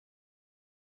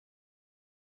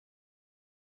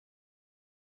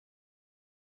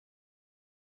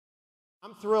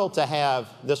I'm thrilled to have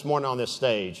this morning on this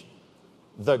stage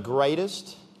the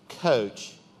greatest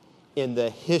coach in the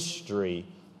history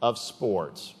of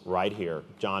sports right here,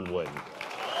 John Wooden.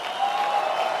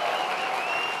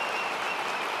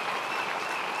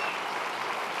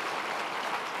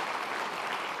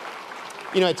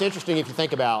 You know, it's interesting if you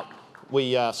think about,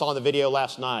 we saw in the video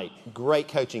last night, great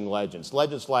coaching legends.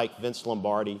 Legends like Vince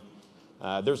Lombardi.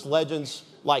 There's legends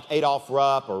like Adolph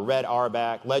Rupp or Red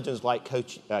Auerbach, legends like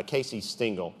Coach Casey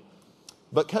Stengel.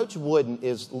 But Coach Wooden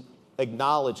is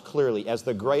acknowledged clearly as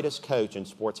the greatest coach in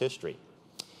sports history.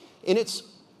 And it's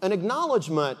an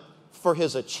acknowledgement for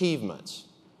his achievements.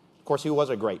 Of course, he was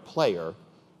a great player,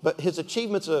 but his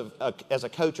achievements as a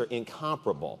coach are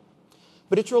incomparable.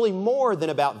 But it's really more than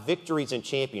about victories and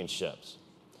championships.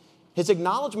 His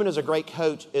acknowledgement as a great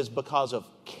coach is because of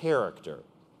character,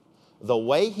 the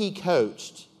way he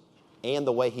coached and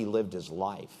the way he lived his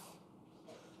life.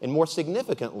 And more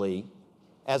significantly,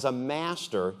 as a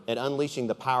master at unleashing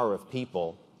the power of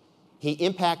people, he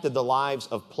impacted the lives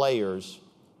of players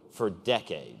for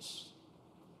decades.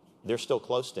 They're still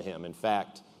close to him. In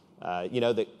fact,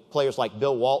 that players like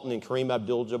Bill Walton and Kareem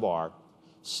Abdul-Jabbar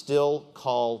still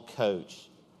call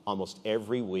Coach almost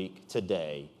every week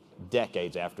today,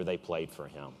 decades after they played for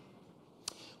him.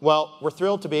 Well, we're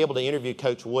thrilled to be able to interview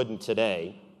Coach Wooden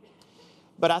today,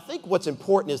 but I think what's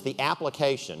important is the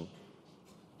application,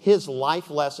 his life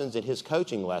lessons and his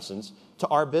coaching lessons to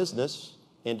our business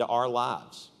and to our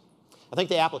lives. I think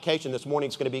the application this morning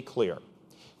is going to be clear.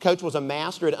 Coach was a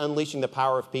master at unleashing the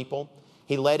power of people.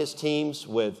 He led his teams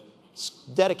with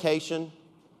dedication.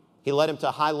 He led them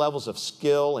to high levels of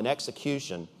skill and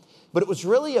execution. But it was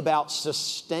really about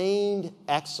sustained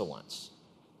excellence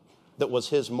that was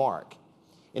his mark.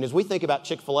 And as we think about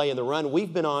Chick-fil-A and the run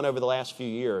we've been on over the last few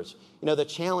years, the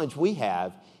challenge we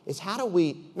have is how do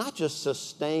we not just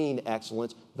sustain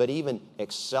excellence, but even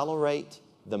accelerate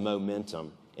the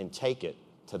momentum and take it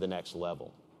to the next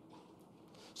level.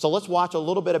 So let's watch a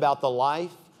little bit about the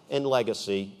life and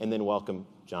legacy and then welcome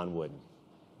John Wooden.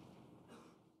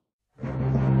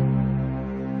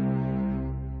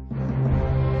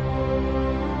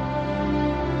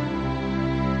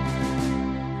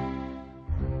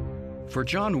 For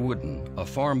John Wooden, a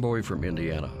farm boy from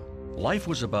Indiana, life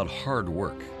was about hard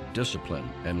work, discipline,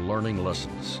 and learning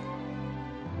lessons.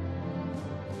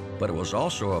 But it was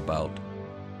also about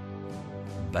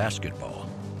basketball.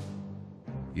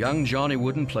 Young Johnny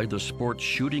Wooden played the sport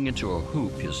shooting into a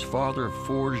hoop his father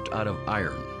forged out of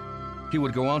iron. He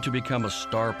would go on to become a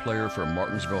star player for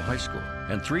Martinsville High School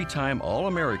and three-time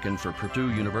All-American for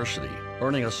Purdue University,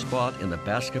 earning a spot in the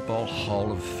Basketball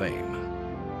Hall of Fame.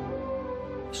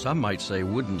 Some might say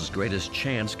Wooden's greatest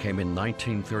chance came in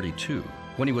 1932,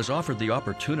 when he was offered the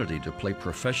opportunity to play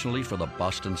professionally for the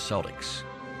Boston Celtics.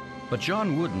 But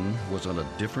John Wooden was on a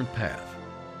different path.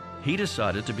 He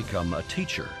decided to become a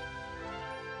teacher.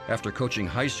 After coaching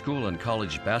high school and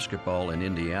college basketball in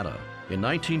Indiana, in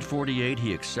 1948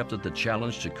 he accepted the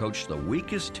challenge to coach the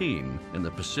weakest team in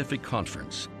the Pacific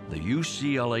Conference, the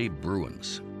UCLA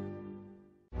Bruins.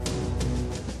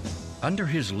 Under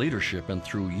his leadership and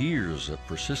through years of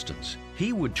persistence,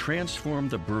 he would transform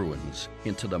the Bruins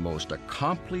into the most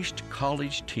accomplished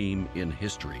college team in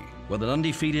history, with an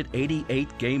undefeated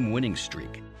 88-game winning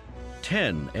streak,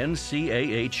 10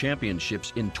 NCAA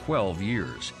championships in 12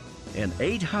 years, and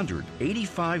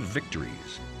 885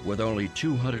 victories with only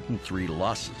 203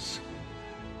 losses.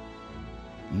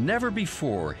 Never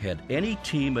before had any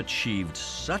team achieved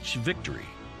such victory,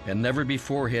 and never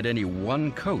before had any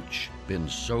one coach been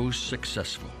so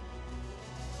successful.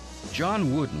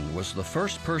 John Wooden was the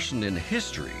first person in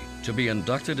history to be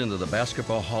inducted into the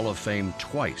Basketball Hall of Fame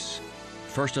twice,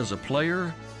 first as a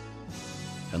player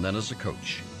and then as a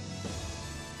coach.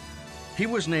 He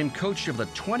was named Coach of the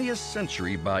 20th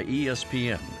Century by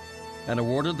ESPN and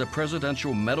awarded the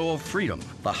Presidential Medal of Freedom,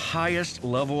 the highest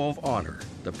level of honor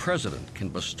the president can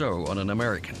bestow on an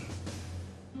American.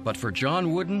 But for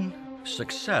John Wooden,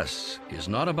 success is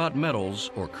not about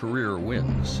medals or career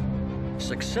wins.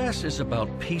 Success is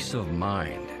about peace of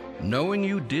mind, knowing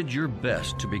you did your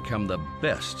best to become the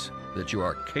best that you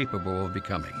are capable of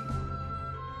becoming.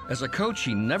 As a coach,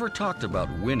 he never talked about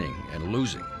winning and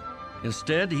losing.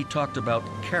 Instead, he talked about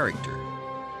character,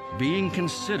 being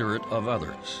considerate of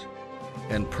others,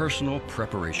 and personal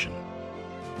preparation.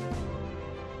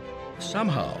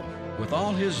 Somehow, with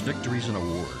all his victories and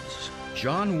awards,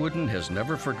 John Wooden has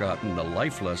never forgotten the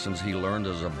life lessons he learned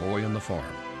as a boy on the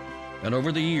farm, and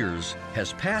over the years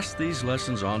has passed these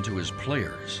lessons on to his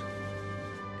players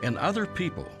and other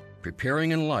people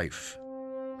preparing in life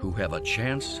who have a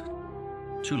chance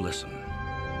to listen.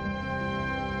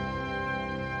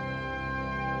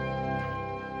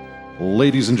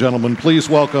 Ladies and gentlemen, please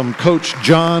welcome Coach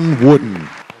John Wooden. Thank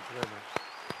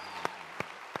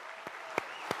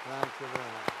you very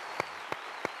much.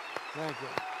 Thank you.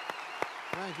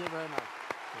 Thank you very much.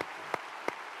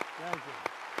 Thank you.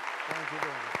 Thank you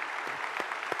very much.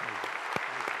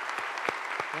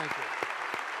 Thank you.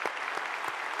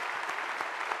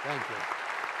 Thank you.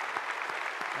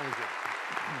 Thank you. Thank you.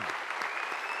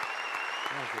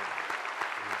 Thank you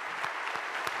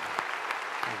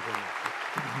very much.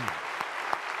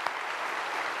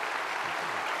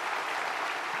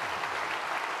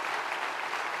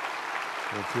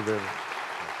 Thank you very much.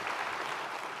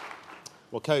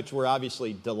 Well, Coach, we're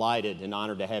obviously delighted and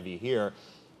honored to have you here.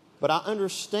 But I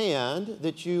understand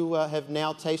that you have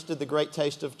now tasted the great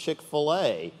taste of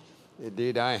Chick-fil-A.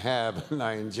 Indeed, I have, and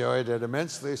I enjoyed it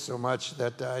immensely, so much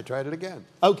that I tried it again.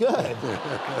 Oh, good.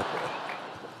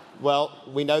 Well,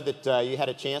 we know that you had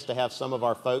a chance to have some of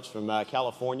our folks from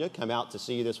California come out to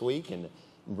see you this week and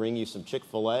bring you some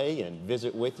Chick-fil-A and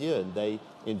visit with you, and they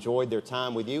enjoyed their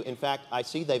time with you. In fact, I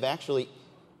see they've actually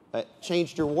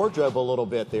changed your wardrobe a little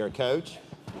bit there, Coach.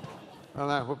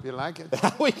 Well, I hope you like it.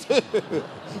 We do.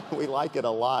 We like it a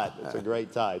lot. It's a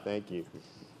great tie. Thank you.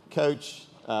 Coach,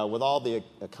 with all the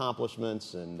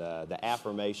accomplishments and the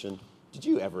affirmation, did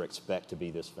you ever expect to be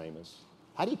this famous?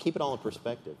 How do you keep it all in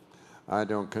perspective? I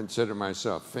don't consider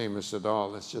myself famous at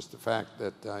all. It's just the fact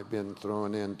that I've been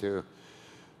thrown into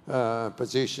a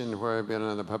position where I've been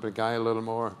in the public eye a little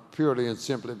more, purely and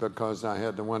simply because I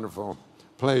had the wonderful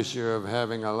pleasure of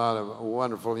having a lot of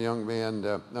wonderful young men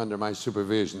under my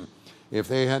supervision. If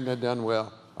they hadn't done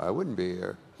well, I wouldn't be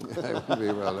here. I wouldn't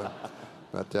be well.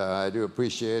 But I do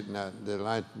appreciate and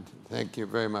thank you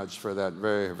very much for that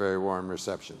very, very warm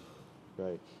reception.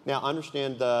 Great. Now, I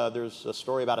understand there's a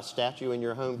story about a statue in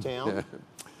your hometown.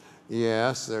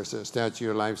 Yes, there's a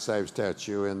statue, a life-size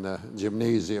statue in the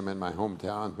gymnasium in my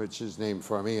hometown, which is named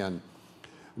for me. And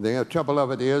the trouble of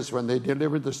it is, when they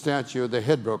delivered the statue, the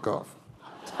head broke off.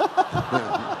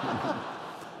 I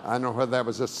don't know whether that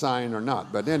was a sign or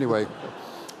not, but anyway,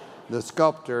 the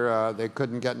sculptor, they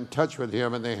couldn't get in touch with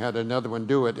him, and they had another one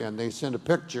do it, and they sent a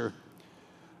picture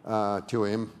to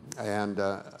him, and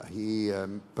he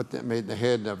made the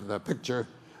head of the picture.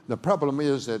 The problem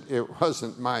is that it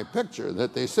wasn't my picture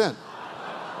that they sent.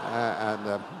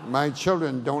 And my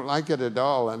children don't like it at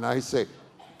all, and I say,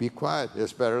 be quiet,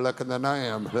 it's better looking than I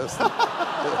am. That's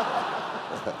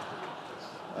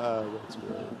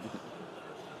great.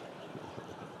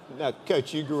 Now,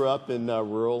 Coach, you grew up in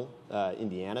rural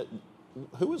Indiana.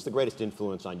 Who was the greatest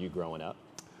influence on you growing up?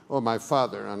 Well, my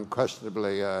father,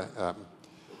 unquestionably.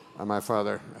 My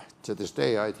father, to this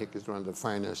day, I think is one of the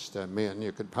finest men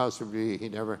you could possibly. He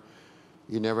never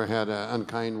had an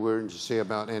unkind word to say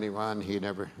about anyone. He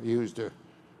never used a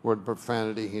word of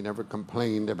profanity. He never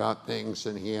complained about things,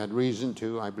 and he had reason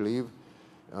to, I believe,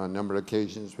 on a number of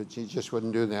occasions, but he just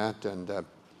wouldn't do that. And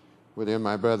within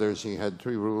my brothers, he had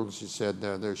 3 rules. He said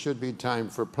there should be time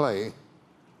for play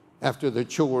after the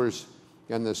chores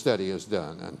and the study is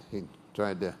done, and he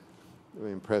tried to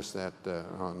impress that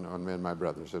on me and my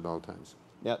brothers at all times.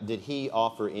 Now, did he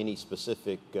offer any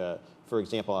specific, for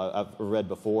example, I've read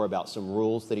before about some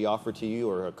rules that he offered to you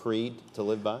or a creed to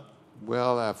live by?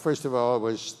 Well, first of all, it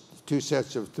was 2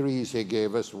 sets of 3s he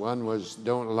gave us. One was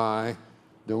don't lie,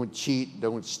 don't cheat,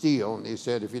 don't steal. And he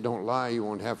said, if you don't lie, you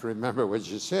won't have to remember what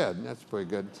you said. And that's pretty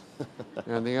good.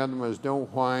 And the other one was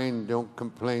don't whine, don't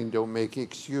complain, don't make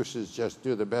excuses, just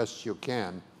do the best you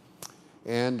can.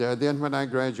 And then when I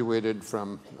graduated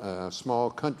from a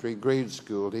small country grade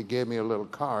school, he gave me a little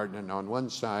card, and on one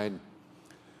side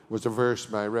was a verse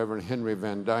by Reverend Henry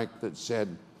Van Dyke that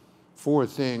said, 4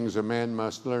 things a man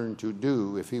must learn to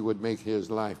do if he would make his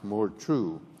life more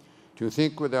true. To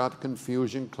think without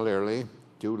confusion clearly,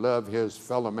 to love his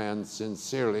fellow man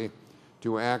sincerely,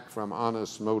 to act from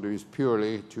honest motives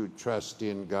purely, to trust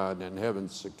in God and heaven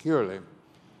securely.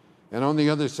 And on the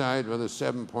other side was a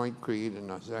 7-point creed,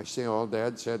 and as I say, all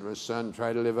Dad said was, son,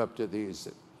 try to live up to these.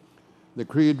 The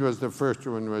creed was, the first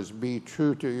one was, be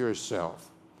true to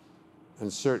yourself.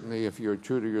 And certainly if you're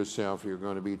true to yourself, you're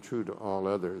going to be true to all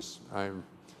others.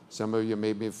 Some of you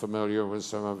may be familiar with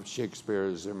some of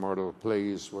Shakespeare's immortal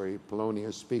plays where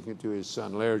Polonius speaking to his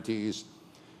son Laertes,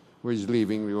 where he's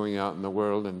leaving, going out in the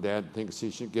world, and Dad thinks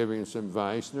he should give him some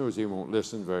advice. Knows he won't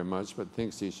listen very much, but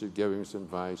thinks he should give him some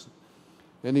advice.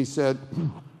 And he said,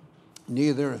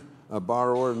 neither a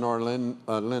borrower nor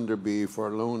a lender be, for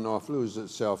loan oft lose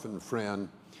itself in friend,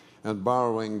 and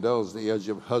borrowing dulls the edge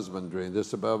of husbandry.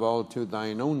 This above all to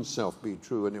thine own self be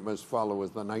true, and it must follow as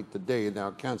the night the day.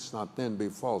 Thou canst not then be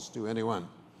false to anyone.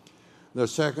 The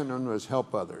second one was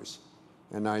help others.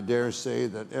 And I dare say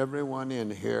that everyone in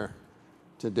here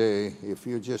today, if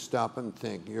you just stop and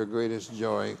think, your greatest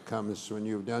joy comes when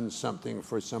you've done something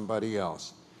for somebody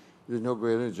else. There's no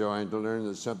greater joy to learn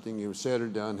that something you've said or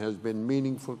done has been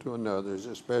meaningful to another,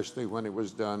 especially when it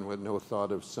was done with no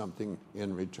thought of something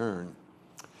in return.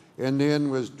 And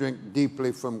then was drink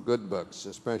deeply from good books,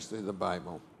 especially the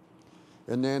Bible.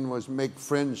 And then was make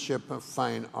friendship a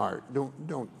fine art.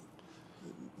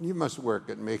 You must work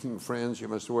at making friends. You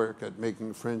must work at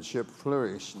making friendship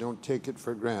flourish. Don't take it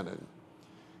for granted.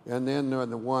 And then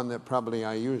the one that probably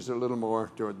I used a little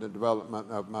more toward the development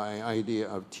of my idea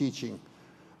of teaching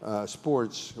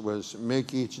sports was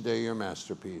make each day your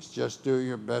masterpiece. Just do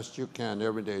your best you can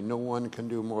every day. No one can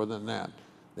do more than that.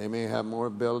 They may have more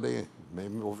ability,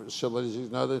 maybe more facilities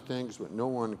and other things, but no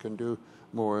one can do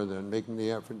more than making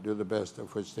the effort to do the best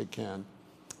of which they can.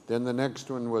 Then the next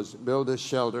one was build a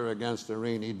shelter against a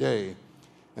rainy day.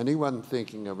 And he wasn't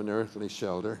thinking of an earthly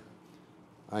shelter.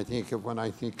 When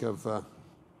I think of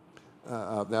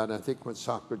that, I think when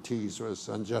Socrates was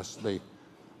unjustly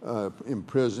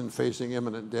imprisoned, facing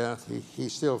imminent death, he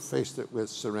still faced it with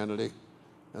serenity.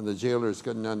 And the jailers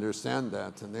couldn't understand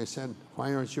that. And they said,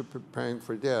 why aren't you preparing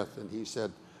for death? And he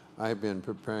said, I've been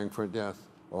preparing for death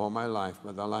all my life,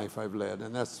 by the life I've led.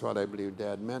 And that's what I believe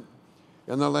Dad meant.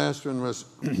 And the last one was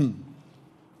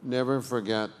never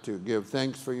forget to give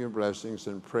thanks for your blessings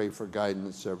and pray for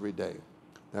guidance every day.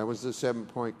 That was the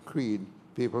 7-point creed.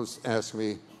 People ask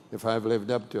me if I've lived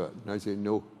up to it. And I say,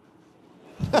 no.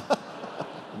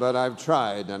 But I've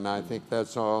tried, and I think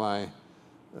that's all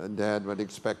Dad would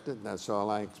expect it. That's all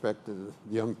I expected of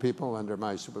young people under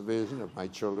my supervision, of my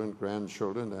children,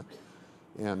 grandchildren,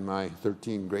 and my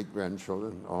 13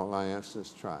 great-grandchildren. All I ask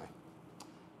is try.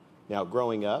 Now,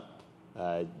 growing up,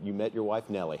 you met your wife,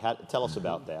 Nellie. Tell us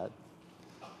about that.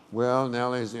 Well,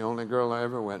 Nellie's the only girl I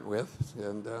ever went with.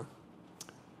 And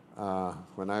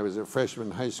when I was a freshman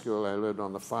in high school, I lived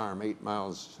on the farm 8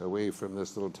 miles away from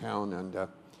this little town. And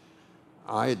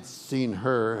I had seen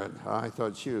her, and I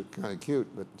thought she was kind of cute,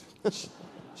 but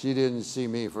she didn't see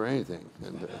me for anything.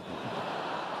 And,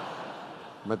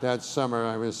 but that summer,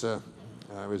 I was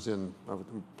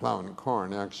plowing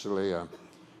corn, actually, and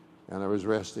I was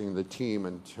resting the team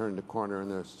and turned the corner,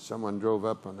 and someone drove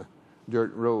up on a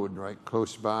dirt road right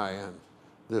close by, and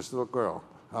this little girl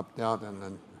hopped out, and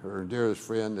then her dearest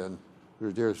friend and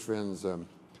her dearest friend's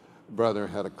brother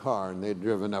had a car, and they'd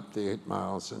driven up the 8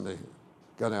 miles, and they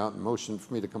got out and motioned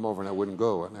for me to come over, and I wouldn't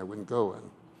go,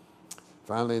 and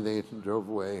finally they drove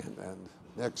away, and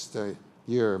next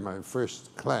year, my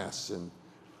first class in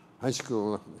high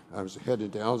school, I was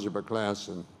headed to algebra class,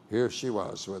 and here she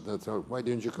was. I thought, why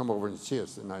didn't you come over and see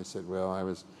us? And I said, well, I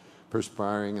was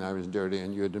perspiring, and I was dirty,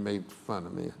 and you had made fun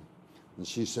of me. And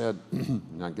she said,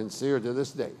 and I can see her to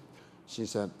this day, she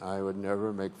said, I would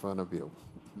never make fun of you.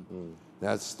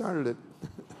 That started it.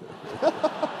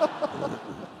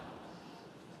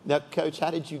 Now, Coach,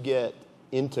 how did you get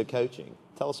into coaching?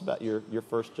 Tell us about your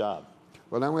first job.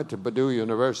 Well, I went to Purdue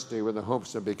University with the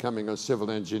hopes of becoming a civil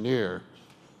engineer.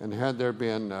 And had there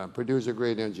been, Purdue's a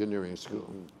great engineering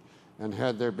school, and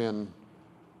had there been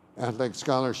athletic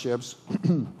scholarships,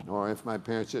 or if my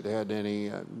parents had had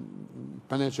any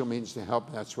financial means to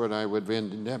help, that's what I would have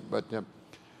ended up.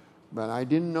 But I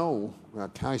didn't know,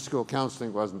 high school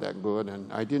counseling wasn't that good,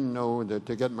 and I didn't know that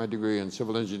to get my degree in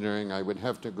civil engineering, I would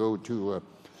have to go to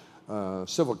a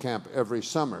civil camp every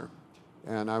summer.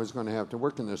 And I was going to have to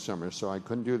work in the summer, so I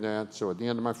couldn't do that. So at the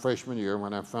end of my freshman year,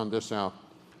 when I found this out,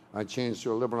 I changed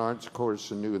to a liberal arts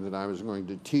course and knew that I was going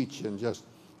to teach, and just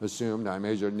assumed I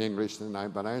majored in English,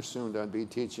 but I assumed I'd be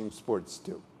teaching sports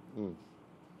too.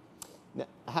 Now,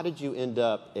 how did you end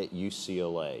up at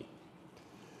UCLA?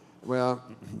 Well,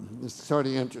 it's sort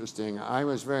of interesting. I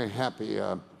was very happy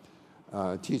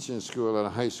teaching school at a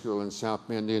high school in South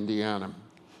Bend, Indiana.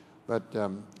 But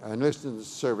I enlisted in the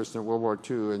service in World War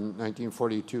II in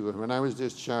 1942, and when I was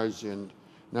discharged in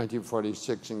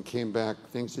 1946 and came back,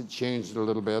 things had changed a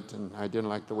little bit, and I didn't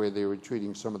like the way they were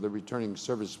treating some of the returning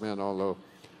servicemen, although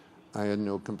I had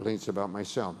no complaints about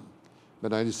myself.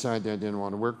 But I decided I didn't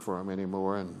want to work for them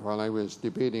anymore, and while I was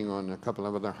debating on a couple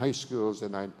of other high schools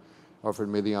that I'd offered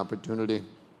me the opportunity,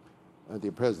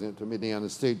 the president of Indiana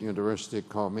State University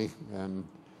called me and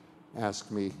asked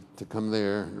me to come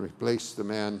there and replace the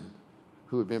man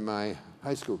who had been my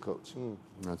high school coach. And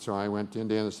so I went to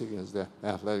Indiana State as the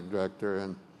athletic director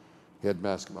and head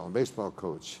basketball and baseball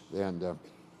coach. And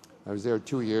I was there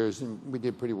 2 years, and we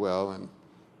did pretty well. And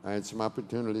I had some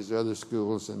opportunities at other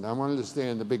schools, and I wanted to stay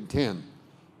in the Big Ten.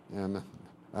 And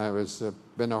I was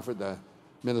been offered the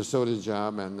Minnesota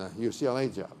job and the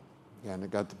UCLA job. And it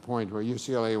got to the point where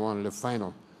UCLA wanted a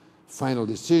final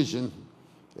decision,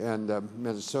 And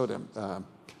Minnesota,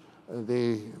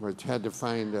 they had to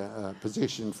find a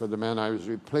position for the man I was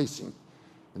replacing.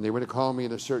 And they would have called me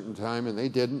at a certain time, and they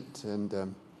didn't.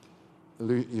 And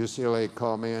UCLA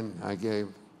called me, and I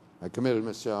committed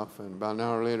myself. And about an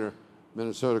hour later,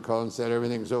 Minnesota called and said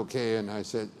everything's okay. And I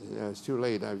said, it's too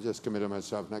late. I've just committed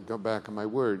myself, and I go back on my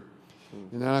word.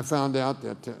 And then I found out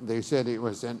that they said it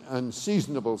was an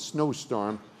unseasonable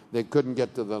snowstorm. They couldn't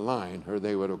get to the line, or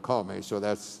they would have called me. So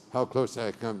that's how close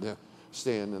I come to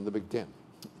staying in the Big Ten.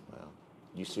 Well,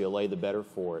 UCLA the better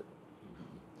for it.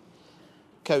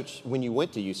 Coach, when you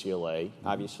went to UCLA,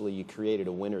 obviously you created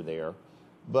a winner there,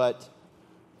 but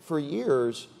for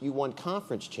years you won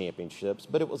conference championships,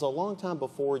 but it was a long time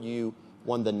before you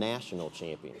won the national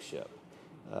championship.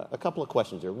 A couple of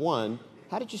questions here. One,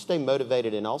 how did you stay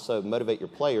motivated and also motivate your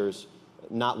players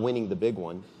not winning the big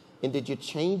one? And did you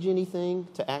change anything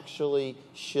to actually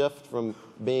shift from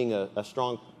being a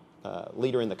strong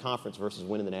leader in the conference versus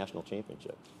winning the national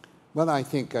championship? Well, I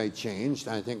think I changed.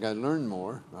 I think I learned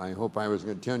more. I hope I was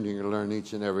continuing to learn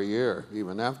each and every year.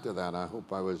 Even after that, I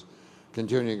hope I was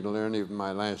continuing to learn even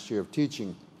my last year of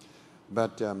teaching.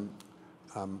 But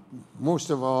most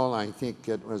of all, I think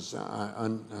it was,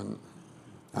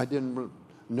 I didn't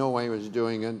know I was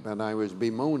doing it, but I was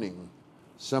bemoaning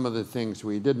some of the things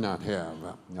we did not have.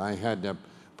 I had to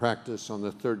practice on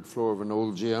the third floor of an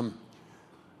old gym,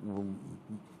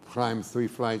 climb 3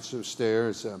 flights of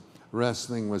stairs.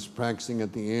 Wrestling was practicing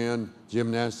at the end,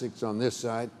 gymnastics on this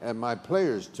side, and my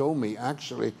players told me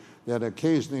actually that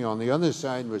occasionally on the other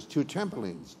side was 2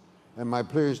 trampolines. And my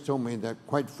players told me that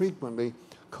quite frequently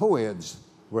co-eds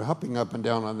were hopping up and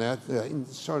down on that,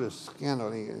 sort of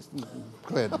scantily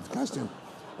clad costume.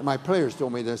 And my players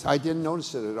told me this. I didn't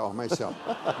notice it at all myself.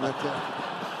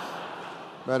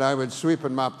 But I would sweep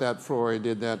and mop that floor. I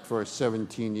did that for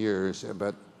 17 years.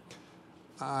 But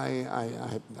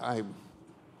I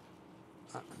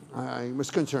was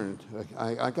concerned.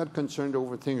 I got concerned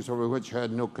over things over which I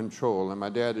had no control. And my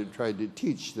dad had tried to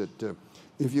teach that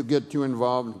if you get too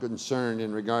involved and concerned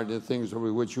in regard to things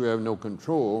over which you have no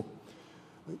control,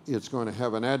 it's going to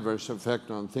have an adverse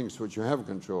effect on things which you have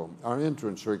control. Our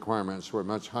entrance requirements were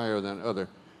much higher than other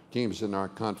teams in our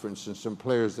conference, and some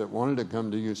players that wanted to come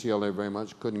to UCLA very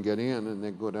much couldn't get in, and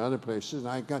they'd go to other places.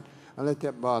 I let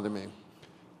that bother me.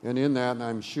 And in that,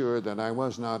 I'm sure that I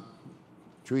was not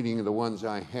treating the ones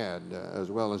I had as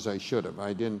well as I should have.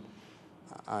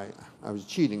 I was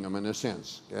cheating them in a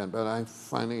sense. But I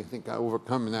finally think I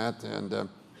overcome that, and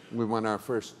we won our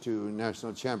first 2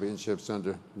 national championships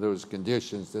under those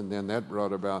conditions, and then that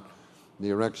brought about the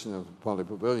erection of Pauley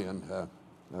Pavilion,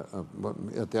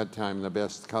 at that time the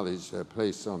best college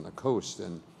place on the coast,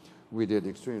 and we did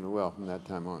extremely well from that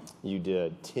time on. You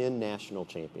did 10 national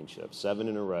championships, 7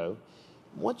 in a row.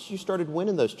 Once you started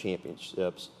winning those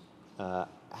championships,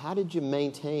 how did you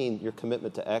maintain your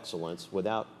commitment to excellence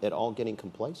without at all getting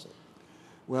complacent?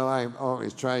 Well, I've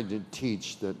always tried to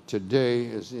teach that today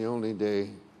is the only day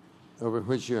over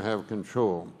which you have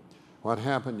control. What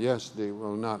happened yesterday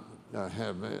will not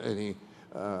have any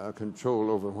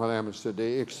control over what happens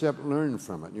today, except learn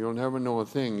from it. You'll never know a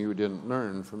thing you didn't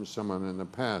learn from someone in the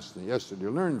past. Yesterday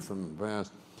you learned from the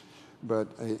past, but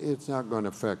it's not going to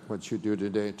affect what you do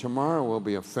today. Tomorrow will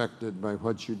be affected by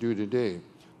what you do today.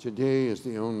 Today is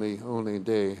the only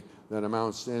day that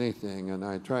amounts to anything, and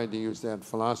I tried to use that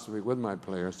philosophy with my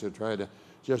players to try to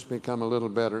just become a little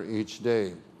better each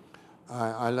day.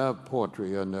 I love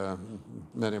poetry, and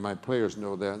many of my players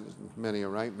know that. Many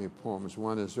write me poems.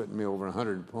 One has written me over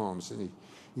 100 poems, and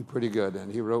he's pretty good. And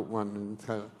he wrote one.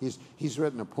 He's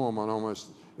written a poem on almost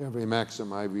every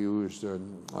maxim I've used,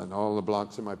 and on all the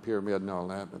blocks of my pyramid and all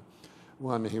that. But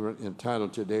one he wrote,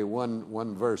 entitled today,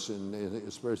 one verse in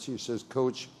his verse. He says,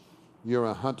 "Coach, you're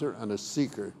a hunter and a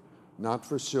seeker, not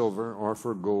for silver or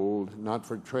for gold, not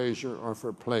for treasure or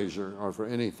for pleasure or for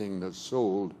anything that's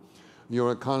sold.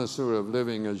 You're a connoisseur of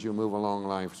living as you move along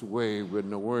life's way with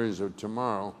no worries of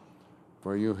tomorrow,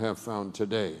 for you have found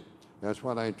today." That's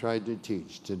what I tried to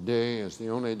teach. Today is the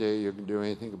only day you can do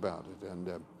anything about it.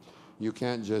 And you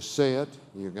can't just say it.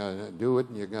 You got to do it,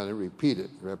 and you got to repeat it.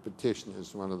 Repetition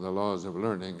is one of the laws of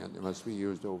learning, and it must be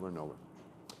used over and over.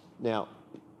 Now,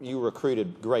 you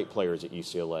recruited great players at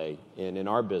UCLA, and in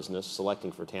our business,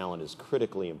 selecting for talent is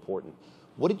critically important.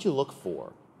 What did you look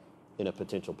for in a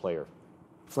potential player?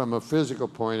 From a physical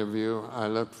point of view, I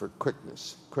looked for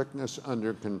quickness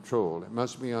under control. It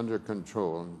must be under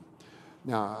control.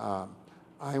 Now,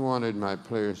 I wanted my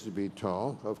players to be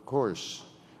tall, of course,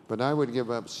 but I would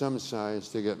give up some size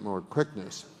to get more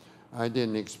quickness. I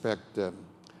didn't expect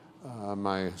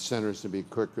my centers to be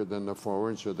quicker than the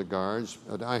forwards or the guards,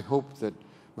 but I hoped that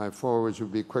My forwards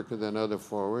would be quicker than other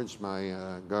forwards,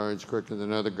 my guards quicker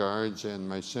than other guards, and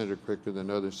my center quicker than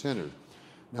other centers.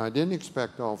 Now, I didn't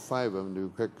expect all 5 of them to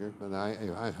be quicker, but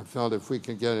I felt if we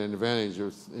could get an advantage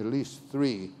of at least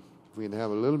 3, we'd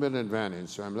have a little bit of advantage.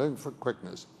 So I'm looking for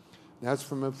quickness. That's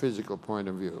from a physical point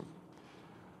of view.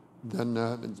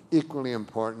 Then equally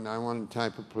important, I wanted the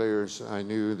type of players I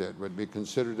knew that would be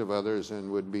considerate of others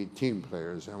and would be team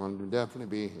players. I wanted to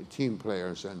definitely be team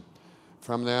players. And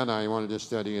from that, I wanted to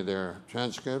study their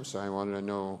transcripts. I wanted to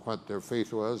know what their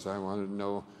faith was. I wanted to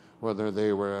know whether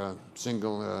they were a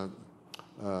single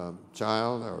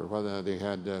child or whether they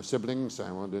had siblings.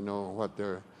 I wanted to know what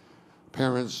their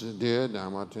parents did. I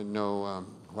wanted to know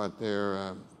what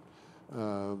their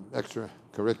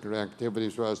extracurricular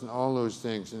activities was, and all those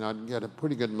things, and I'd get a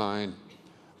pretty good line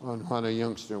on what a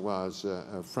youngster was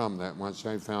from that once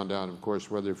I found out, of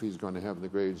course, whether if he's going to have the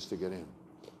grades to get in.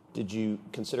 Did you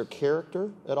consider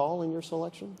character at all in your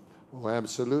selection? Oh,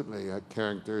 absolutely.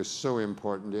 Character is so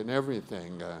important in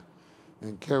everything.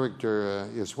 And character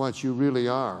is what you really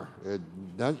are.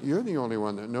 You're the only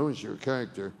one that knows your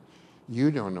character.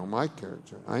 You don't know my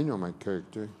character. I know my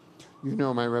character. You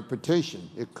know my reputation.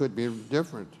 It could be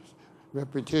different.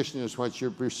 Reputation is what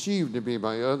you're perceived to be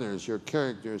by others. Your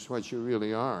character is what you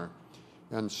really are.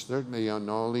 And certainly on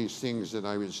all these things that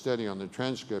I would study on the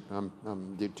transcript,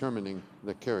 I'm determining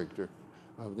the character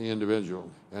of the individual.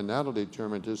 And that'll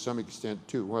determine to some extent,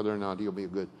 too, whether or not he'll be a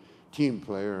good team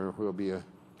player or he'll be a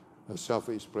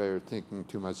selfish player thinking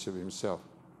too much of himself.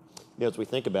 You know, as we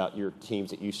think about your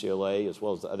teams at UCLA as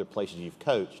well as the other places you've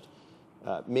coached,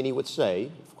 many would say,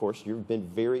 of course, you've been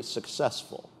very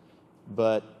successful,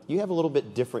 but you have a little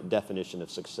bit different definition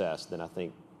of success than I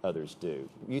think others do.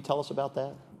 Will you tell us about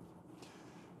that?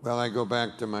 Well, I go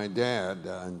back to my dad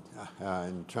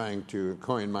and trying to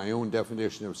coin my own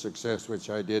definition of success, which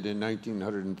I did in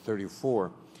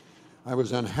 1934. I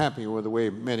was unhappy with the way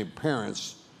many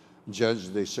parents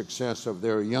judged the success of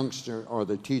their youngster or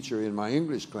the teacher in my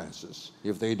English classes.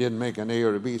 If they didn't make an A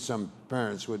or a B, some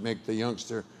parents would make the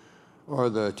youngster or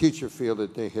the teacher feel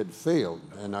that they had failed,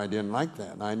 and I didn't like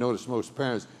that. And I noticed most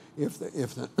parents, if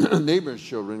the neighbor's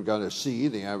children got a C,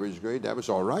 the average grade, that was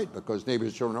all right because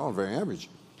neighbor's children are all very average.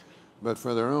 But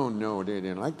for their own, no, they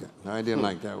didn't like that. I didn't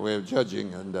like that way of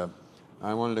judging, and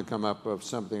I wanted to come up with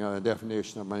something, a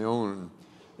definition of my own.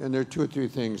 And there are 2 or 3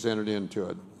 things entered into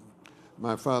it.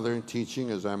 My father in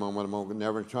teaching, as I'm on one of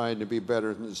never tried to be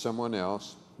better than someone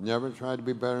else. Never tried to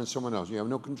be better than someone else. You have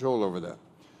no control over that.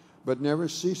 But never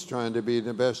cease trying to be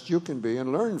the best you can be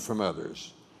and learn from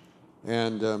others.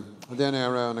 And then I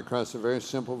ran across a very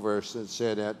simple verse that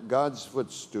said, "At God's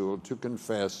footstool to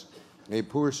confess, a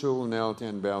poor soul knelt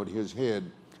and bowed his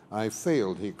head. I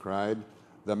failed," he cried.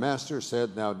 "The Master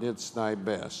said, thou didst thy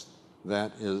best.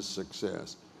 That is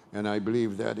success." And I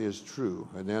believe that is true.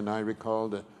 And then I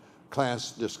recalled a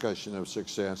class discussion of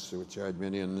success, which I'd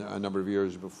been in a number of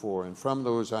years before. And from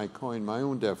those, I coined my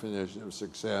own definition of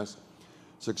success.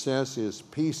 Success is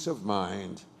peace of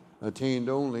mind, attained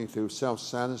only through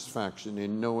self-satisfaction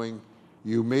in knowing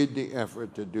you made the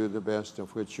effort to do the best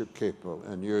of which you're capable,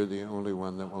 and you're the only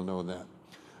one that will know that.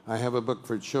 I have a book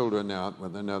for children out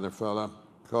with another fellow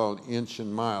called Inch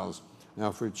and Miles.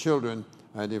 Now, for children,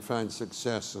 I define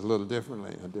success a little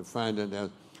differently. I define it as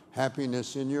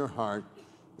happiness in your heart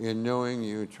in knowing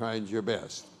you tried your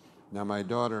best. Now, my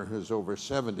daughter, who's over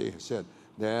 70, said,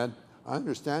 "Dad, I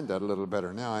understand that a little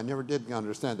better now. I never did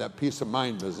understand that peace of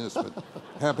mind business, but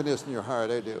happiness in your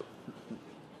heart, I do."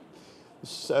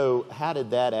 So how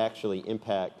did that actually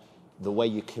impact the way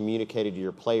you communicated to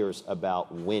your players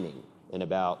about winning and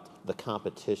about the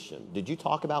competition? Did you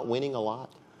talk about winning a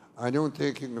lot? I don't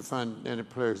think you can find any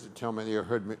players that tell me they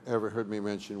ever heard me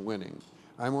mention winning.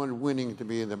 I wanted winning to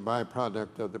be the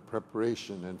byproduct of the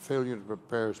preparation, and failure to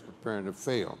prepare is preparing to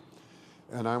fail.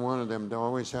 And I wanted them to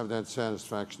always have that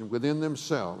satisfaction within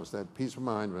themselves, that peace of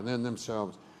mind within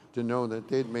themselves, to know that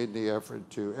they'd made the effort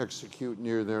to execute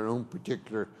near their own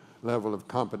particular level of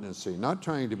competency, not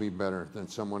trying to be better than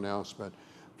someone else, but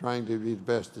trying to be the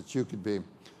best that you could be.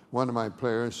 One of my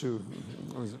players, who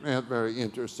was a very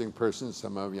interesting person,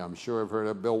 some of you I'm sure have heard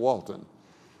of, Bill Walton.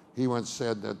 He once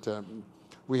said that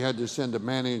we had to send a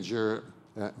manager,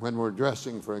 when we're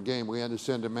dressing for a game, we had to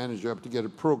send a manager up to get a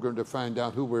program to find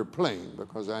out who we're playing,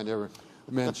 because I never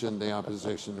mentioned the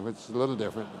opposition, which is a little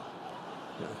different.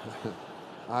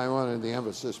 I wanted the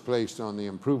emphasis placed on the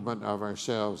improvement of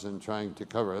ourselves and trying to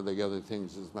cover the other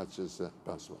things as much as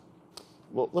possible.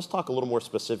 Well, let's talk a little more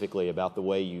specifically about the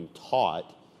way you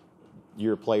taught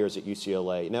your players at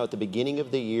UCLA. Now, at the beginning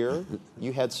of the year,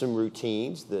 you had some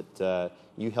routines that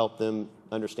you helped them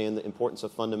understand the importance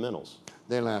of fundamentals.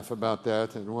 they laugh about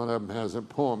that. And one of them has a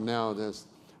poem now that's,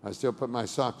 I still put my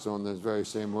socks on this very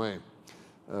same way.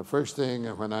 First thing,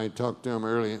 when I talked to them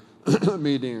early,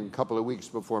 meeting a couple of weeks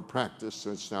before practice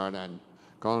would start, I'd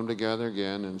call them together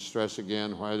again and stress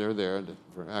again why they're there.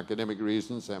 For academic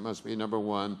reasons, that must be number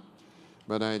one.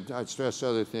 But I'd stress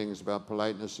other things about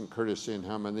politeness and courtesy and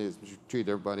how they treat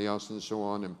everybody else and so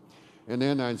on. And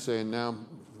then I'd say, now,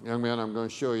 young man, I'm going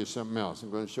to show you something else.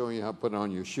 I'm going to show you how to put on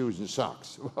your shoes and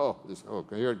socks. Oh,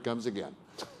 here it comes again.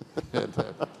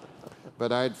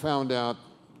 But I'd found out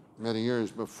many years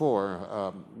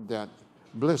before that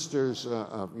blisters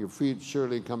of your feet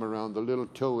surely come around the little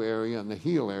toe area and the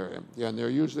heel area. And they're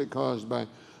usually caused by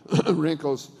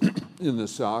wrinkles in the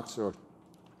socks or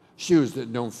shoes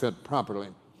that don't fit properly.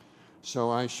 So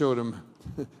I showed them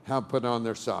how to put on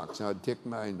their socks. I'd take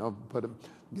mine, put them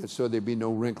so there'd be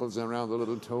no wrinkles around the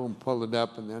little toe, and pull it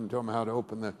up, and then tell them how to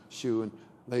open the shoe and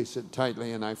lace it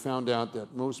tightly. And I found out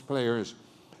that most players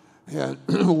had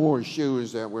wore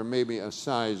shoes that were maybe a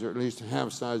size, or at least a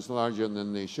half size larger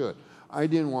than they should. I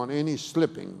didn't want any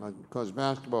slipping, because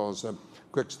basketball is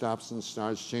quick stops and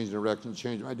starts, change direction,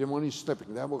 change. I didn't want any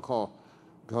slipping. That will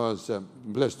cause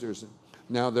blisters.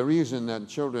 Now, the reason that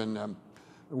children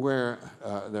they're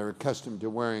accustomed to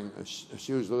wearing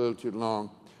shoes a little too long,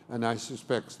 and I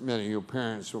suspect many of you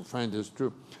parents will find this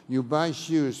true. You buy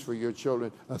shoes for your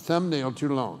children a thumbnail too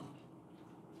long.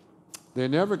 They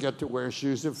never get to wear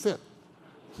shoes that fit.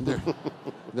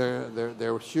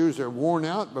 Their shoes are worn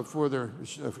out before their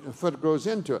foot grows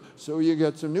into it. So you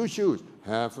get some new shoes,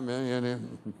 $500,000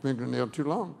 fingernail too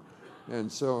long.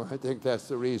 And so I think that's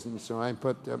the reason. So I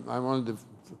wanted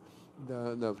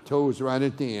the toes right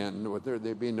at the end,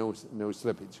 there'd be no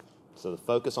slippage. So the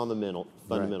focus on the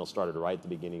fundamentals started right at the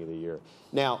beginning of the year.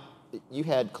 Now, you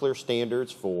had clear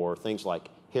standards for things like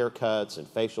haircuts and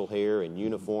facial hair and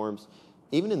uniforms.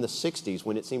 Even in the 60s,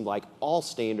 when it seemed like all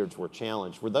standards were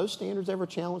challenged, were those standards ever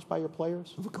challenged by your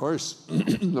players? Of course.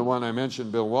 The one I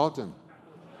mentioned, Bill Walton.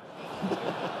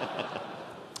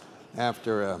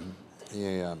 After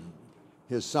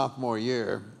his sophomore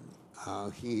year,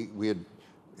 we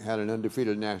had an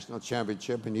undefeated national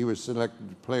championship, and he was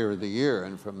selected Player of the Year.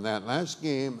 And from that last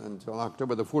game until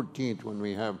October the 14th, when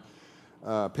we have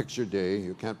picture day,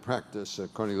 you can't practice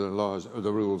according to the laws or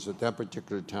the rules at that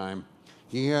particular time.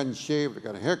 He hadn't shaved or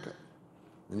got a haircut.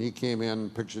 And he came in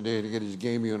picture day to get his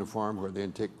game uniform, where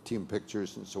they'd take team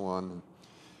pictures and so on,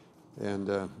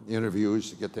 and interviews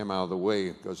to get them out of the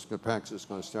way, because the practice is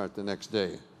going to start the next day.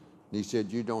 And he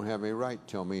said, "You don't have any right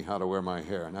to tell me how to wear my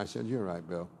hair." And I said, "You're right,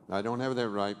 Bill. I don't have that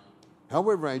right.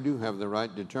 However, I do have the right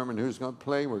to determine who's going to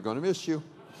play. We're going to miss you."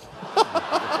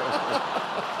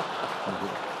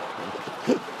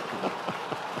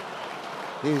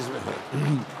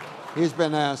 He's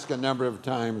been asked a number of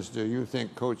times, "Do you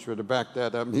think Coach would have backed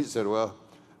that up?" And he said, "Well,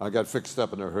 I got fixed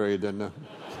up in a hurry, didn't I?"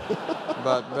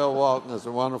 But Bill Walton is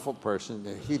a wonderful person.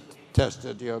 He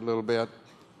tested you a little bit.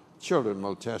 Children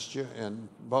will test you, and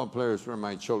ball players were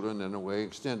my children in a way,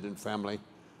 extended family.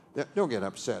 Don't get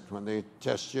upset when they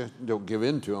test you. Don't give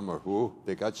in to them, or whoo,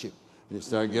 they got you. You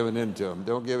start giving in to them.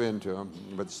 Don't give in to them,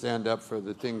 but stand up for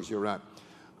the things you're right.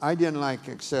 I didn't like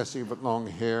excessive long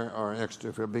hair or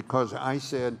extra hair, because I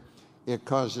said it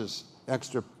causes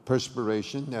extra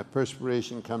perspiration. That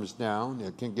perspiration comes down.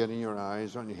 It can get in your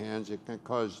eyes, on your hands. It can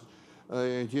cause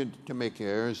you to make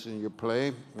errors in your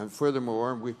play. And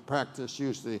furthermore, we practice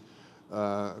usually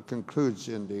concludes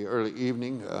in the early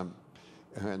evening,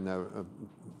 and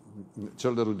it's a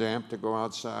little damp to go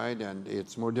outside, and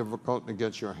it's more difficult to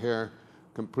get your hair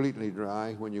completely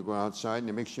dry when you go outside, and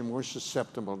it makes you more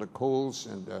susceptible to colds,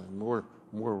 and more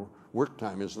work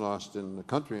time is lost in the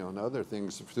country on other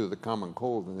things through the common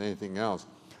cold than anything else.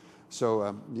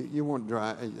 So you won't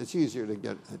dry. It's easier to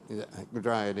get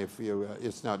dry it if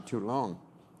it's not too long.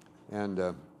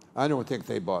 And I don't think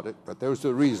they bought it, but those are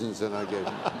the reasons that I gave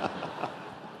them.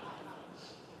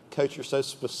 Coach, you're so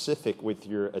specific with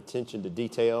your attention to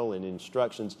detail and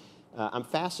instructions. I'm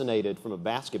fascinated from a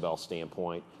basketball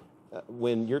standpoint.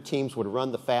 When your teams would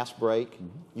run the fast break,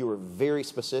 you were very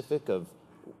specific of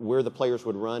where the players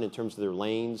would run in terms of their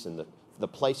lanes and the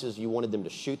places you wanted them to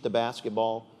shoot the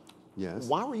basketball. Yes.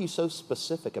 Why were you so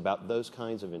specific about those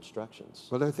kinds of instructions?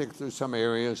 Well, I think there's some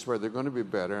areas where they're going to be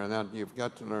better, and that you've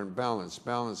got to learn balance.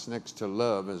 Balance next to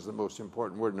love is the most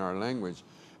important word in our language.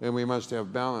 And we must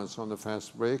have balance on the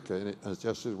fast break,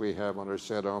 just as we have on our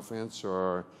set offense or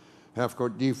our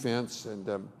half-court defense. And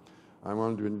I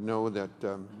wanted to know that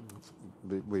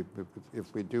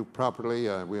if we do properly,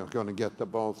 we're going to get the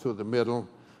ball through the middle.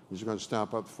 He's going to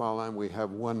stop up the foul line. We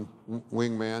have one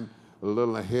wingman a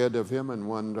little ahead of him and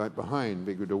one right behind.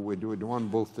 We would one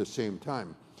both at the same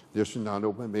time. This is not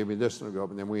open, maybe this will go up,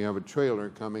 and then we have a trailer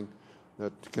coming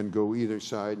that can go either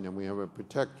side, and then we have a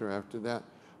protector after that.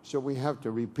 So we have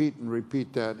to repeat and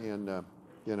repeat that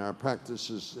in our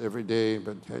practices every day,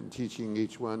 but teaching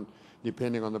each one,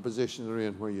 depending on the position they're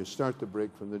in, where you start the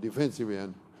break from the defensive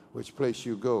end, which place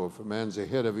you go. If a man's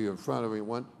ahead of you, in front of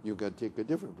you, you've got to take a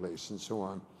different place, and so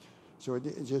on. So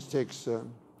it just takes,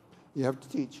 you have to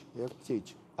teach, you have to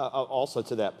teach. Also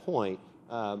to that point,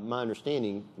 my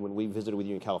understanding when we visited with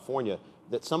you in California,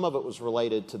 that some of it was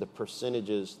related to the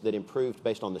percentages that improved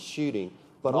based on the shooting,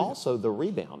 but also the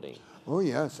rebounding. Oh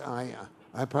yes,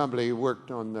 I probably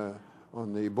worked on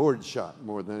the board shot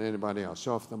more than anybody else,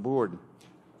 off the board.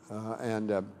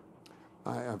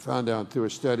 I found out through a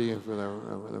study with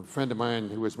a friend of mine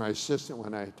who was my assistant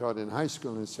when I taught in high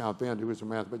school in South Bend, who was a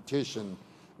mathematician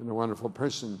and a wonderful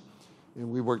person, and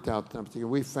we worked out something.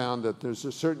 We found that there's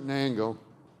a certain angle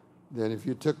that if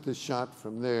you took the shot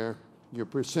from there, your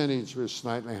percentage was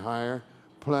slightly higher,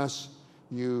 plus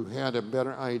you had a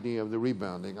better idea of the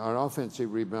rebounding. Our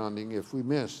offensive rebounding, if we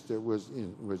missed, it was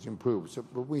improved. So,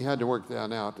 but we had to work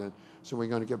that out, and so we're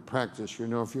going to get practice. You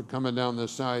know, if you're coming down the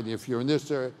side, if you're in this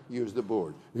area, use the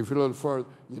board. If you're a little farther,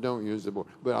 you don't use the board.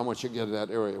 But I want you to get to that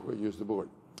area where you use the board.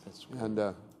 That's cool.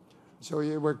 And so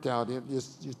it worked out.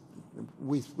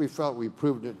 We felt we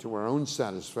proved it to our own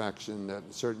satisfaction that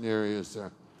in certain areas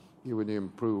you would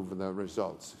improve the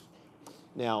results.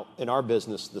 Now, in our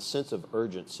business, the sense of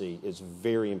urgency is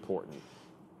very important.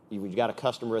 You've got a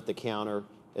customer at the counter,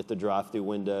 at the drive-through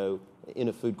window, in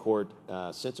a food court.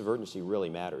 Sense of urgency really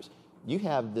matters. You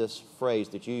have this phrase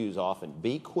that you use often: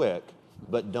 "Be quick,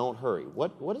 but don't hurry."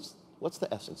 What's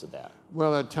the essence of that?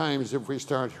 Well, at times, if we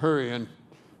start hurrying,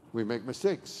 we make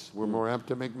mistakes. We're more apt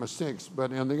to make mistakes.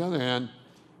 But on the other hand,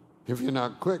 if you're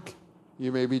not quick,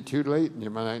 you may be too late and you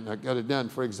might not get it done.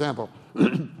 For example,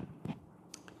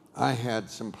 I had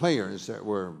some players that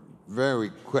were very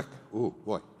quick. Ooh,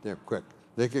 boy, they're quick.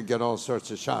 They could get all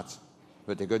sorts of shots,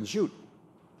 but they couldn't shoot.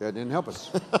 That didn't help us.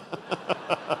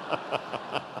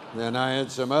 Then I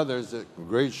had some others that were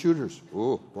great shooters.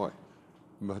 Ooh, boy.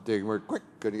 But they were quick,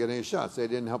 couldn't get any shots. They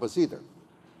didn't help us either.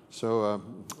 So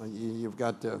you've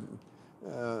got to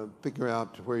figure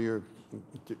out where you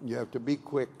have to be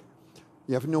quick.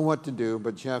 You have to know what to do,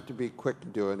 but you have to be quick to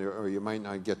do it, or you might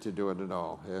not get to do it at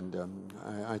all. And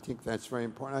I think that's very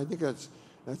important. I think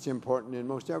that's important in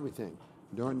most everything.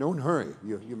 Don't hurry.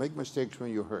 You make mistakes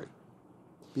when you hurry.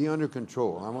 Be under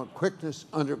control. I want quickness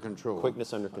under control.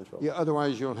 Quickness under control. Yeah,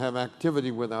 otherwise you'll have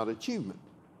activity without achievement.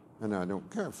 And I don't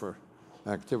care for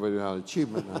activity without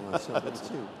achievement. I want something to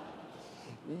achieve.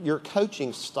 Your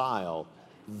coaching style,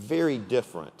 very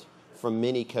different from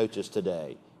many coaches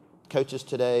today. Coaches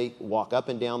today walk up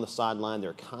and down the sideline.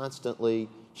 They're constantly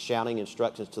shouting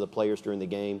instructions to the players during the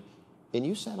game. And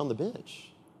you sat on the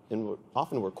bench and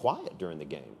often were quiet during the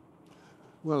game.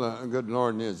 Well, a good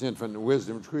Lord in His infinite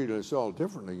wisdom treated us all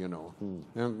differently, you know.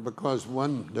 And because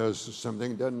one does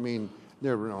something doesn't mean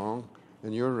they're wrong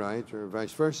and you're right, or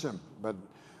vice versa. But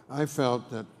I felt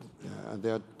that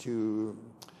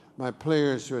my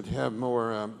players would have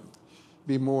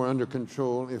be more under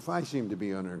control if I seem to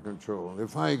be under control.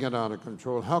 If I get out of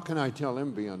control, how can I tell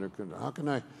them to be under control? How can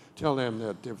I tell them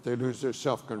that if they lose their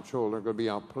self-control, they're going to be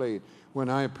outplayed when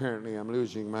I apparently am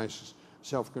losing my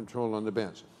self-control on the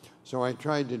bench? So I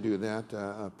tried to do that.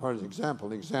 Part of the example.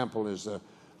 The example is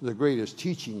the greatest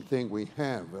teaching thing we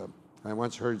have. I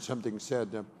once heard something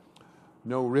said,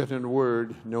 no written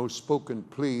word, no spoken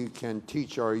plea can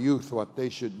teach our youth what they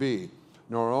should be,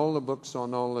 nor all the books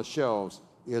on all the shelves.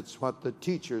 It's what the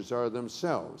teachers are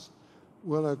themselves.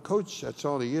 Well, a coach, that's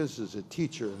all he is a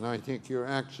teacher, and I think your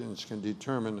actions can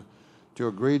determine to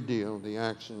a great deal the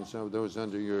actions of those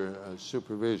under your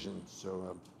supervision.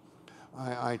 So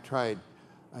I tried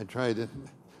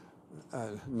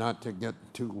not to get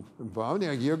too involved.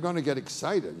 Yeah, you're going to get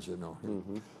excited, you know.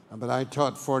 Mm-hmm. But I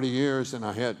taught 40 years, and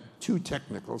I had 2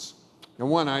 technicals, and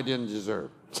one I didn't deserve.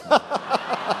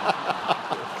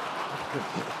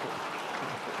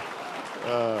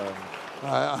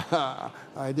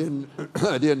 I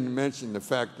didn't mention the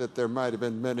fact that there might have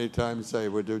been many times I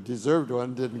would have deserved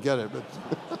one, didn't get it, but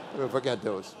we'll forget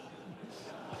those.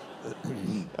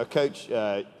 Coach,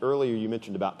 earlier you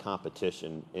mentioned about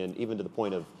competition, and even to the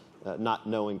point of not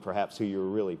knowing perhaps who you were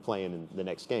really playing in the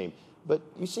next game. But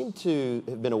you seem to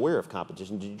have been aware of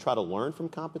competition. Did you try to learn from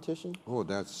competition? Oh,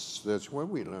 that's where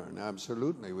we learn,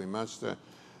 absolutely. We must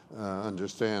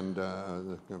understand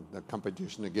the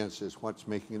competition against us, what's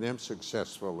making them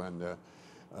successful, and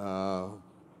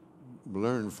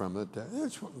learn from it.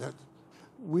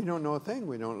 We don't know a thing.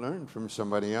 We don't learn from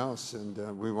somebody else, and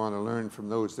we want to learn from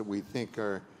those that we think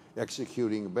are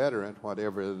executing better at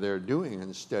whatever they're doing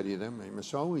and study them. We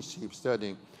must always keep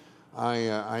studying.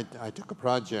 I took a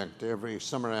project every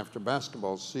summer after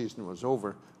basketball season was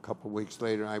over. A couple of weeks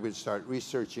later, I would start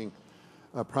researching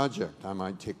a project. I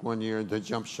might take 1 year the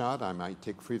jump shot. I might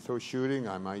take free throw shooting.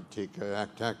 I might take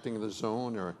acting in the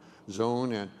zone or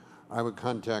zone, and I would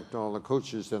contact all the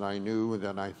coaches that I knew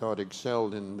that I thought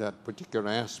excelled in that particular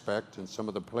aspect, and some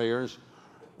of the players,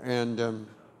 and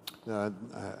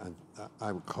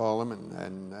I would call them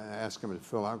and ask them to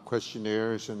fill out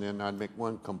questionnaires, and then I'd make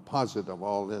one composite of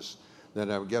all this that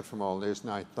I would get from all this,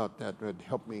 and I thought that would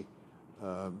help me,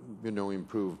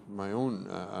 improve my own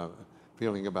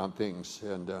feeling about things,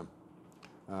 and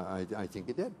I think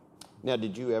it did. Now,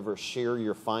 did you ever share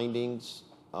your findings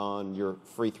on your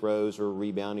free throws or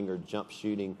rebounding or jump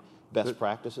shooting best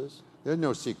practices? There are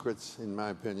no secrets, in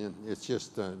my opinion. It's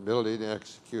just the ability to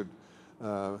execute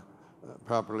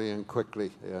properly and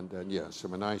quickly. And yes, so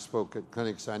when I spoke at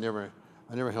clinics, I never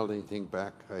held anything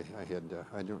back.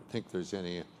 I don't think there's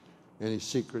any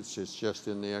secrets. It's just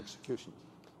in the execution.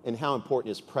 And how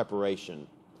important is preparation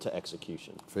to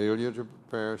execution? Failure to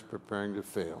prepare is preparing to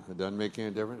fail. It doesn't make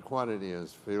any difference what it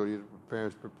is. Failure to prepare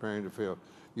is preparing to fail.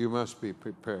 You must be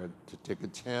prepared to take a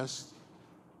test,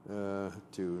 to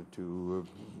do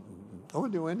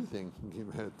anything.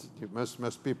 You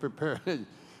must be prepared.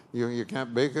 You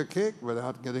can't bake a cake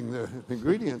without getting the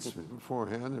ingredients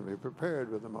beforehand and be prepared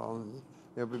with them all. And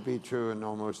it would be true in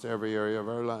almost every area of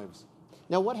our lives.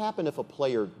 Now, what happened if a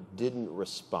player didn't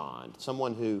respond?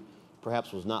 Someone who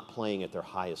perhaps was not playing at their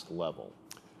highest level?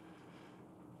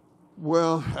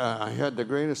 Well, I had the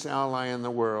greatest ally in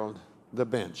the world, the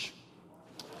bench.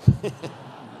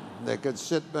 They could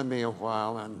sit by me a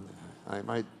while, and I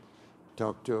might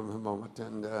talk to them a moment,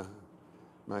 and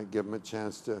might give them a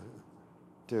chance to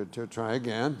try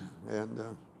again.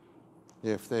 And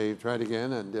if they tried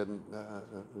again and didn't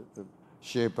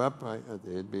shape up,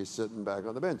 they'd be sitting back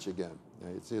on the bench again.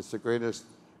 It's the greatest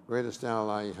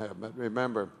ally you have. But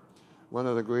remember, one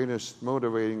of the greatest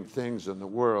motivating things in the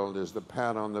world is the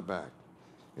pat on the back.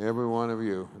 Every one of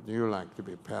you like to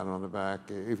be patted on the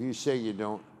back. If you say you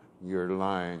don't, you're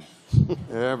lying.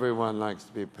 Everyone likes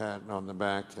to be patted on the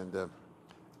back, and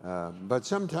but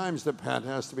sometimes the pat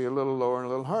has to be a little lower and a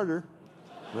little harder.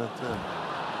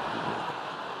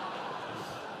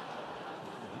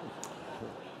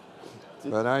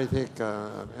 But I think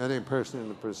any person in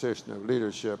the position of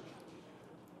leadership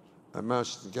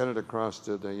must get it across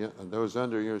to those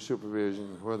under your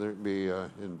supervision, whether it be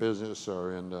in business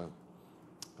or in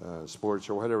sports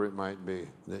or whatever it might be,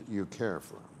 that you care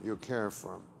for them. You care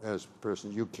for them as a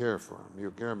person. You care for them.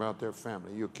 You care about their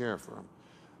family. You care for them.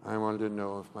 I wanted to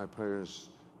know if my parents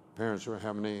were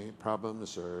having any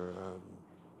problems, or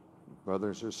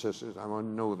brothers or sisters. I want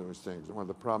to know those things. I want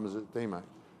the problems that they might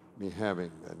be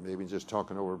having. And maybe just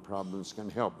talking over problems can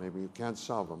help. Maybe you can't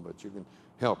solve them, but you can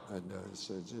help. And it's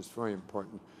just very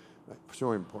important,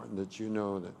 so important that you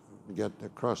know that you get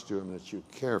across to them that you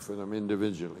care for them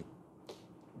individually.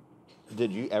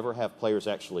 Did you ever have players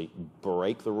actually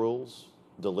break the rules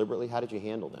deliberately? How did you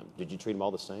handle them? Did you treat them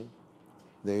all the same?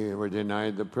 They were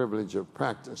denied the privilege of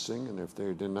practicing, and if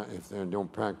they don't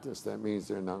practice, that means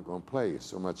they're not going to play.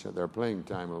 So much of their playing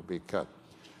time will be cut.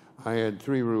 I had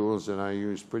 3 rules that I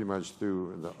used pretty much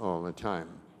all the time.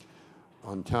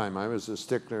 On time, I was a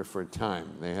stickler for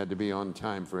time. They had to be on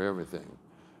time for everything,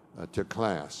 to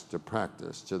class, to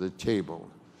practice, to the table.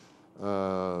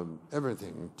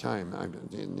 Everything, time.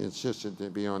 It's just that they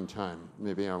be on time.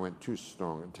 Maybe I went too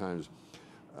strong at times.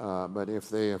 But if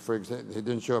they, for example, they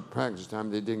didn't show up practice time,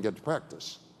 they didn't get to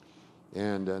practice.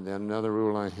 And then another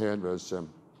rule I had was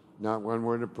not one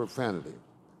word of profanity.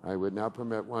 I would not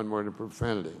permit one word of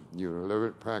profanity. You live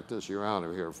at practice, you're out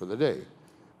of here for the day.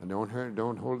 And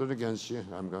don't hold it against you.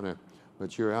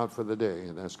 But you're out for the day,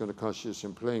 and that's going to cost you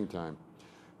some playing time.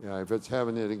 If it's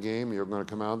having it a game, you're going to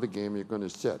come out of the game, you're going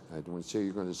to sit. I don't say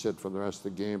you're going to sit for the rest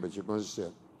of the game, but you're going to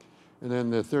sit. And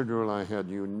then the third rule I had,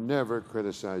 you never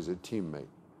criticize a teammate.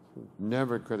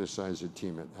 Never criticize a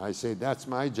teammate. I say, that's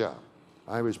my job.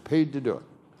 I was paid to do it.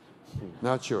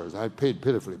 Not yours. I paid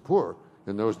pitifully poor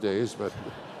in those days, but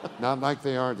not like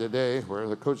they are today, where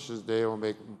the coaches today will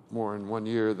make more in 1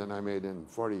 year than I made in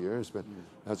 40 years, but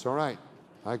that's all right.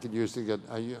 I could usually get,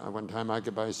 one time I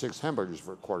could buy 6 hamburgers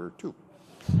for $1.25 too.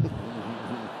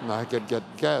 And I could get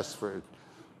gas for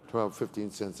 12,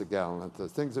 15 cents a gallon.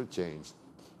 Things have changed.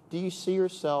 Do you see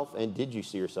yourself, and did you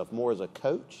see yourself more as a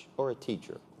coach or a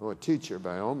teacher? Oh, a teacher,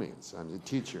 by all means. I'm a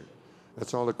teacher.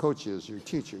 That's all a coach is. You're a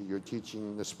teacher. You're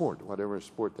teaching the sport, whatever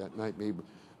sport that might be.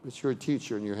 But you're a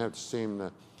teacher, and you have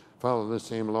to follow the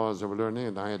same laws of learning.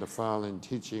 And I had to follow in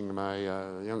teaching my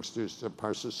youngsters to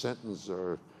parse a sentence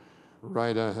or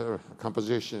write a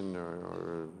composition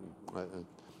or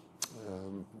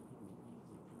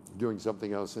doing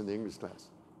something else in the English class.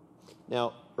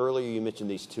 Now, earlier you mentioned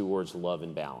these two words, love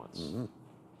and balance.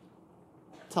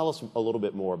 Tell us a little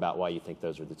bit more about why you think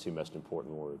those are the two most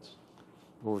important words.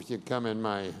 Well, if you come in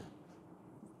my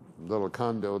little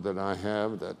condo that I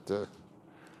have, but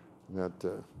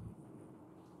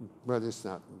it's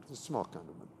not, it's a small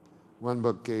condo. One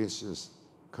bookcase is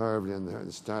carved in there,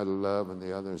 it's titled Love, and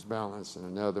the other is Balance, and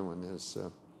another one is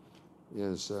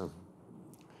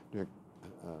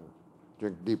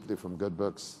drink deeply from good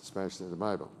books, especially the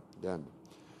Bible. Then,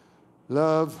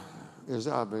 love is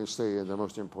obviously the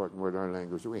most important word in our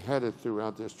language. We had it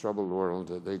throughout this troubled world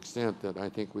to the extent that I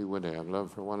think we would have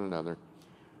love for one another.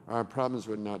 Our problems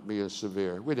would not be as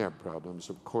severe. We'd have problems,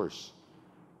 of course,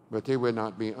 but they would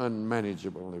not be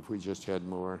unmanageable if we just had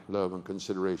more love and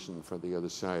consideration for the other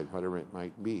side, whatever it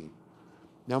might be.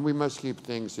 Now, we must keep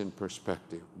things in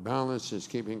perspective. Balance is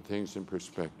keeping things in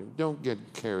perspective. Don't get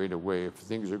carried away if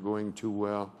things are going too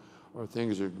well or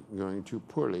things are going too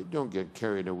poorly. Don't get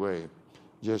carried away.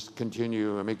 Just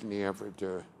continue making the effort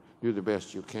to do the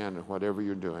best you can at whatever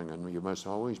you're doing. And you must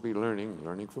always be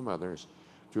learning from others,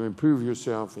 to improve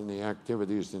yourself in the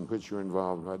activities in which you're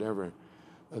involved, whatever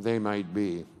they might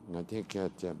be. And I think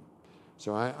that,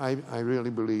 so I really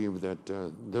believe that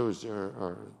those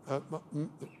are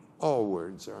all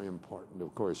words are important,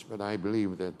 of course, but I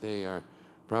believe that they are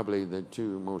probably the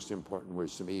two most important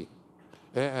words to me.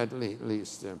 At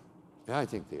least, I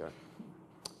think they are.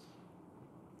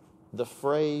 The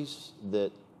phrase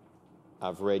that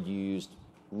I've read you used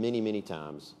many, many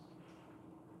times,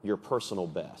 your personal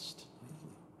best.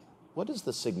 What is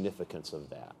the significance of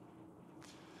that?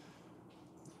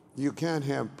 You can't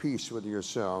have peace with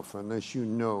yourself unless you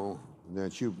know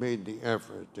that you've made the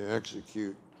effort to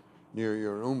execute near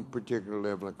your own particular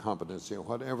level of competency,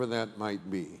 whatever that might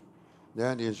be.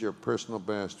 That is your personal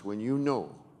best when you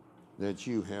know that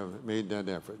you have made that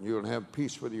effort. You'll have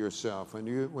peace with yourself.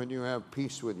 When you have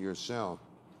peace with yourself,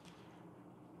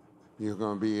 you're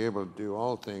going to be able to do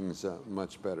all things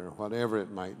much better, whatever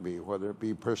it might be, whether it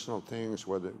be personal things,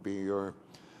 whether it be your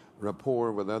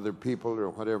rapport with other people, or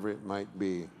whatever it might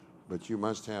be. But you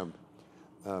must have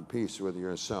peace with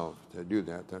yourself to do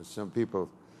that. Some people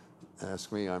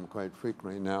ask me, I'm quite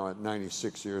frequently now at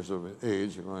 96 years of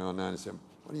age, going on 97,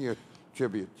 what do you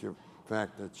attribute to the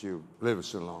fact that you live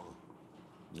so long?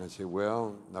 And I say,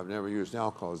 well, I've never used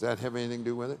alcohol. Does that have anything to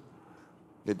do with it?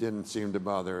 It didn't seem to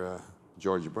bother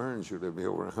George Burns, who lived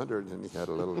over 100, and he had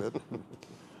a little bit.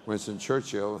 Winston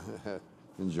Churchill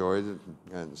enjoyed it,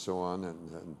 and so on.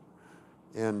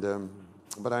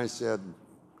 But I said,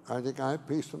 I think I have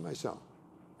peace with myself.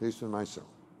 Peace with myself.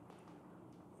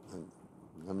 And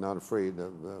I'm not afraid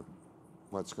of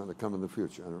what's going to come in the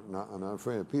future. I'm not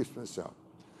afraid of peace with myself.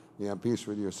 You have peace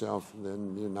with yourself,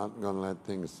 then you're not going to let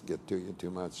things get to you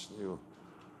too much.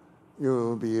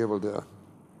 You'll be able to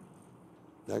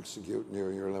execute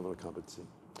near your level of competency.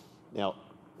 Now,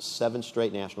 7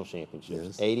 straight national championships,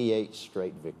 Yes. 88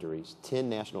 straight victories, 10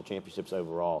 national championships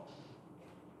overall.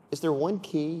 Is there one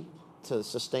key to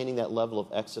sustaining that level of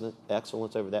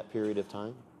excellence over that period of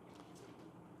time?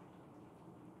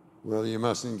 Well, you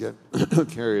mustn't get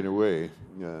carried away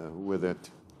with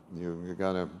it. You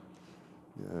got to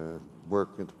work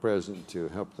at the present to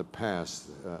help the past,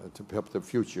 to help the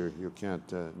future. You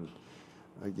can't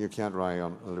rely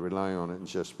on it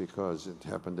just because it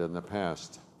happened in the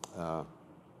past.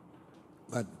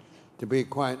 But to be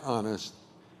quite honest,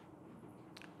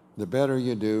 the better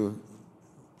you do,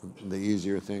 the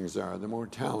easier things are. The more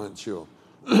talent you'll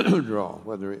draw,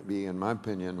 whether it be, in my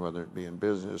opinion, whether it be in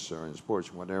business or in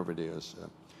sports, whatever it is.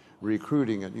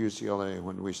 Recruiting at UCLA,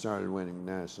 when we started winning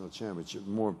national championships,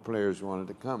 more players wanted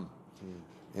to come.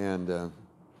 And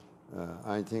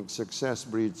I think success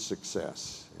breeds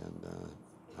success. And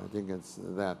I think it's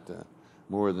that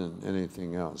more than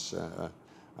anything else.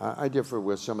 I differ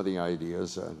with some of the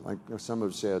ideas. Like some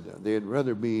have said, they'd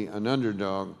rather be an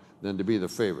underdog than to be the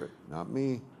favorite. Not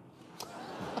me.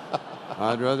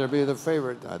 I'd rather be the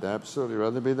favorite. I'd absolutely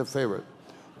rather be the favorite.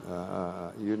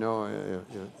 You know,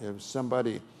 if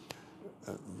somebody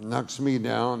knocks me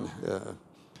down,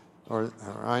 or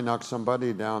I knock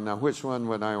somebody down, now which one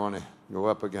would I want to go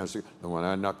up against? The one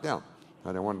I knocked down.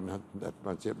 I don't want that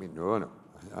much at me. No.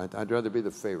 I'd rather be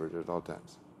the favorite at all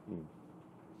times.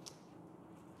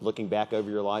 Looking back over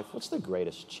your life, what's the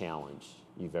greatest challenge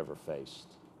you've ever faced?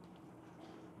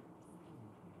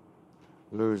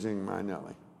 Losing my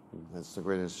Nellie. That's the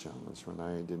greatest challenge, when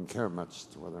I didn't care much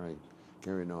whether I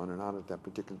carried on or not at that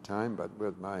particular time, but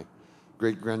with my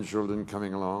great-grandchildren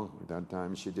coming along, at that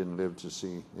time she didn't live to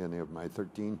see any of my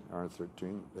 13,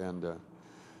 and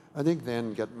I think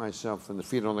then get myself on the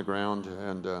feet on the ground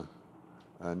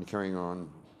and carrying on,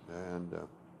 and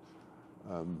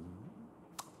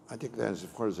I think that is,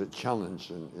 of course, a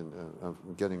challenge of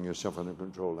getting yourself under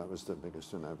control. That was the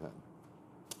biggest one I've had.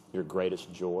 Your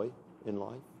greatest joy in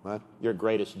life? What? Your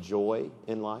greatest joy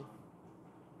in life?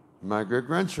 My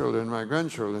great-grandchildren, my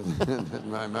grandchildren,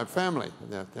 and my family.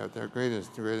 Their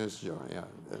greatest joy. Yeah,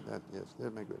 yes, they're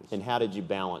my greatest. And how did you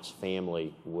balance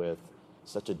family with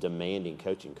such a demanding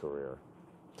coaching career?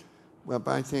 Well,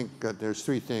 I think there's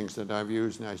three things that I've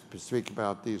used, and I speak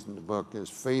about these in the book: is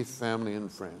faith, family,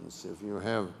 and friends. If you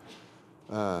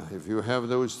have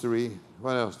those three,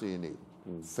 what else do you need?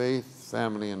 Faith,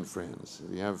 family, and friends.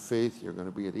 If you have faith, you're going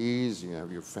to be at ease. You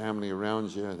have your family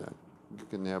around you. You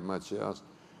can have much else.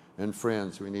 And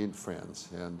friends, we need friends.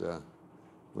 And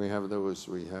we have those.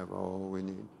 We have all we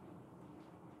need.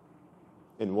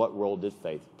 And what role did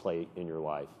faith play in your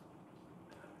life?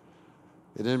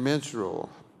 An immense role.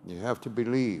 You have to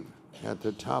believe. At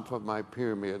the top of my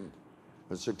pyramid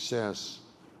of success,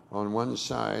 on one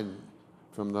side,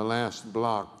 from the last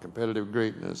block, competitive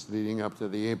greatness, leading up to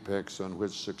the apex on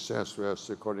which success rests,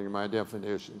 according to my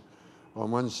definition. On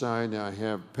one side, I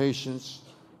have patience,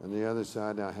 and the other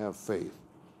side, I have faith.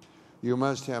 You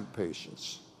must have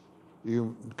patience.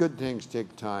 Good things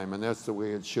take time, and that's the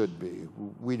way it should be.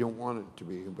 We don't want it to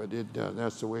be, but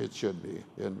that's the way it should be,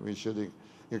 and we should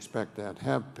expect that.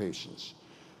 Have patience.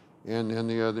 And then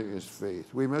the other is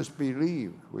faith. We must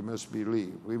believe. We must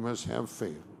believe. We must have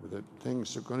faith that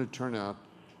things are going to turn out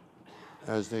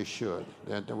as they should.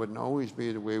 That wouldn't always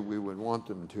be the way we would want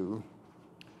them to,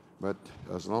 but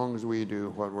as long as we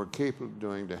do what we're capable of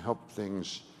doing to help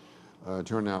things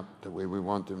turn out the way we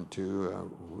want them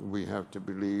to, we have to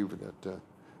believe that,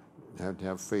 have to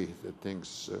have faith that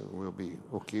things will be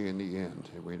okay in the end.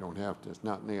 We don't have to, it's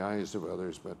not in the eyes of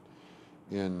others, but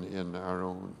in our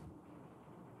own.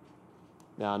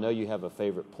 Now, I know you have a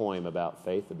favorite poem about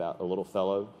faith, about a little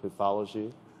fellow who follows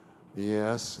you.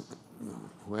 Yes.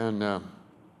 When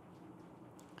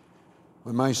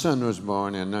my son was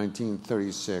born in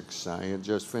 1936, I had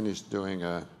just finished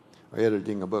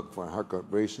editing a book for Harcourt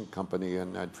Racing Company,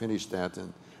 and I'd finished that,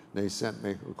 and they sent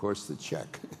me, of course, the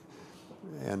check.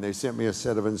 And they sent me a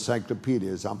set of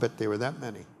encyclopedias. I'll bet they were that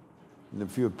many. And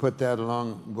if you would put that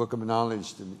along Book of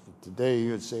Knowledge today,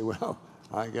 you'd say, well,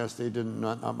 I guess they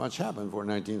not much happened for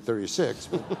 1936,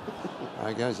 but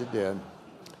I guess it did.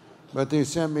 But they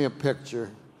sent me a picture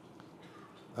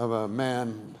of a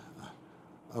man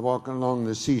walking along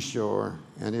the seashore,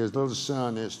 and his little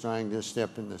son is trying to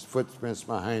step in the footprints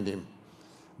behind him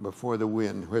before the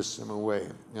wind whisks him away.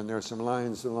 And there are some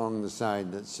lines along the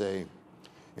side that say,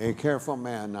 "A careful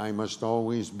man I must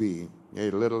always be,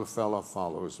 a little fellow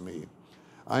follows me.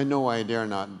 I know I dare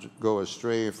not go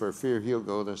astray, for fear he'll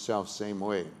go the self-same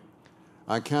way.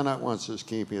 I cannot once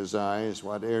escape his eyes,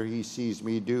 whate'er he sees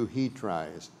me do, he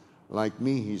tries. Like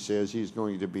me, he says, he's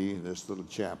going to be this little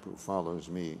chap who follows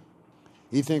me.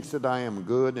 He thinks that I am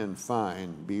good and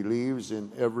fine, believes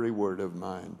in every word of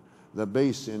mine. The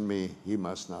base in me he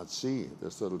must not see,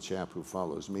 this little chap who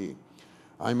follows me.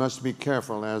 I must be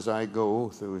careful as I go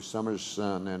through summer's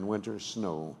sun and winter's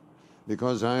snow,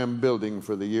 because I am building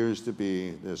for the years to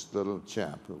be this little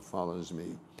chap who follows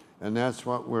me." And that's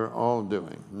what we're all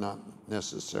doing, not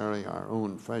necessarily our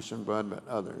own flesh and blood, but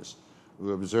others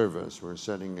who observe us. We're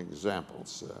setting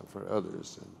examples for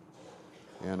others,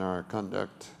 and our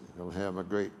conduct will have a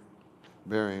great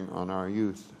bearing on our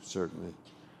youth, certainly.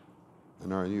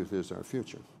 And our youth is our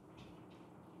future.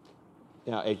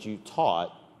 Now, as you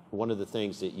taught, one of the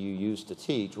things that you used to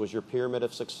teach was your pyramid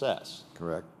of success.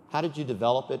 Correct. How did you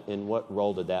develop it, and what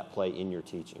role did that play in your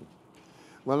teaching?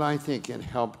 Well, I think it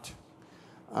helped.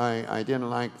 I didn't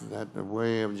like that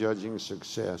way of judging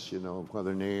success,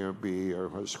 whether an A or B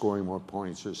or scoring more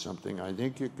points or something. I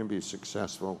think you can be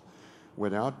successful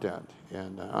without that.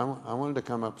 And I wanted to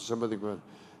come up with somebody who would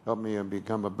help me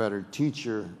become a better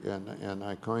teacher, and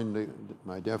I coined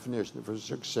my definition for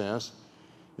success.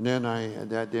 And then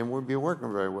that didn't be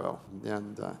working very well.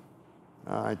 And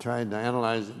I tried to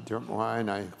analyze it, determine why, and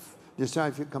I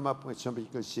decided to come up with something you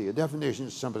could see. A definition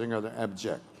is something other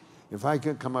abject. If I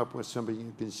could come up with something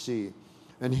you can see,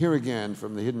 and here again,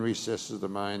 from the hidden recesses of the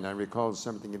mind, I recalled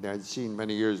something that I'd seen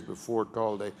many years before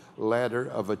called a ladder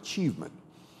of achievement.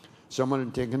 Someone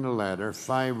had taken a ladder,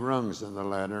 5 rungs on the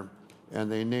ladder,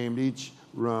 and they named each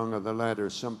rung of the ladder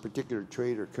some particular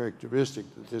trait or characteristic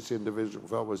that this individual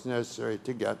felt was necessary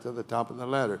to get to the top of the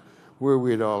ladder, where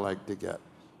we'd all like to get.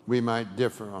 We might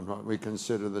differ on what we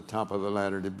consider the top of the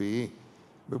ladder to be,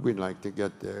 but we'd like to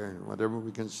get there, and whatever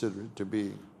we consider it to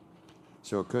be.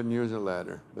 So I couldn't use a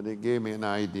ladder, but it gave me an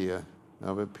idea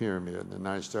of a pyramid, and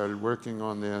I started working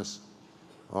on this.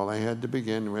 All I had to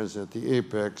begin was at the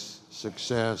apex,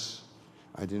 success.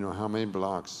 I didn't know how many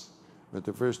blocks, but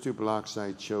the first 2 blocks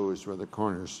I chose were the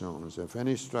cornerstones. If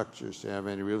any structure is to have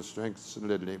any real strength and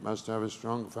solidity, it must have a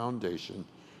strong foundation,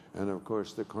 and of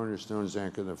course the cornerstones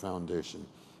anchor the foundation.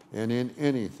 And in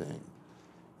anything,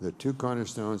 the 2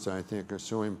 cornerstones I think are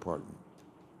so important.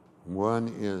 One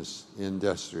is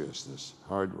industriousness,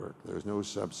 hard work. There's no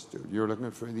substitute. You're looking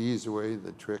for the easy way,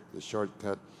 the trick, the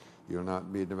shortcut. You'll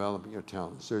not be developing your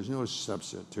talents. There's no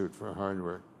substitute for hard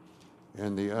work.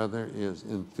 And the other is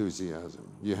enthusiasm.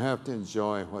 You have to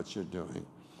enjoy what you're doing.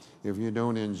 If you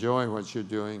don't enjoy what you're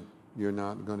doing, you're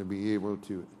not going to be able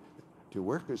to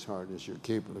work as hard as you're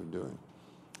capable of doing.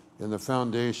 In the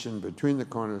foundation, between the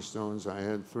cornerstones, I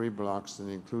had 3 blocks that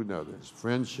include others: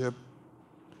 friendship,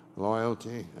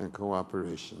 loyalty, and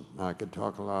cooperation. Now, I could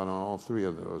talk a lot on all 3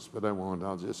 of those, but I won't.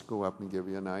 I'll just go up and give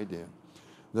you an idea.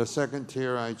 The second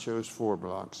tier, I chose 4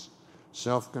 blocks: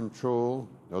 self-control,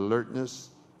 alertness,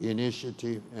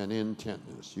 initiative, and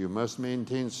intentness. You must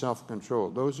maintain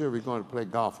self-control. Those of you who are going to play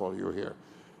golf while you're here,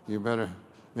 you better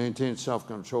maintain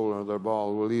self-control, or the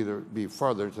ball will either be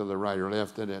farther to the right or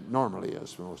left than it normally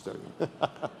is for most of you.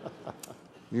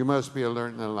 You must be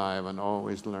alert and alive and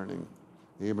always learning.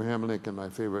 Abraham Lincoln, my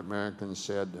favorite American,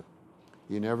 said,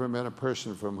 he never met a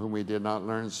person from whom he did not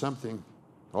learn something,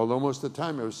 although most of the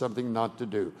time it was something not to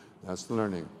do. That's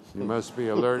learning. You must be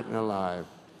alert and alive.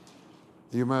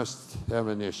 You must have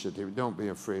initiative. Don't be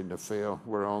afraid to fail.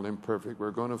 We're all imperfect.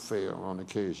 We're going to fail on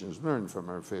occasions. Learn from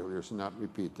our failures and not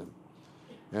repeat them.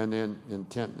 And then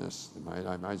intentness.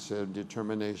 I might have said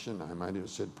determination. I might have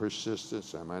said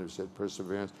persistence. I might have said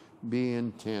perseverance. Be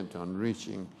intent on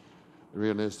reaching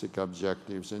realistic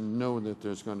objectives and know that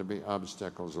there's going to be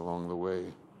obstacles along the way.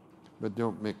 But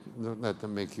don't let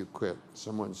them make you quit.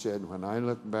 Someone said, when I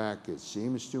look back, it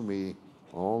seems to me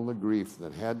all the grief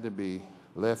that had to be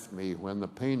left me when the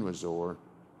pain was over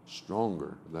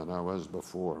stronger than I was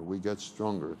before. We get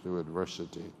stronger through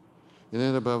adversity. And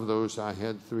then above those, I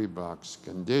had 3 blocks: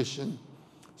 condition,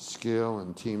 skill,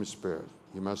 and team spirit.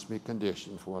 You must be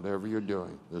conditioned for whatever you're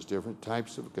doing. There's different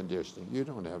types of conditioning. You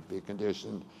don't have to be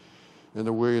conditioned in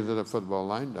the way that a football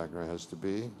linebacker has to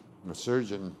be. A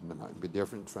surgeon might be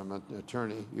different from an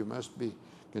attorney. You must be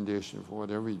conditioned for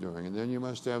whatever you're doing. And then you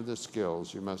must have the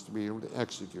skills. You must be able to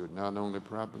execute, not only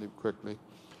properly, quickly,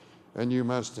 and you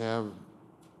must have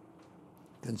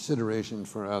consideration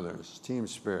for others. Team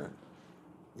spirit.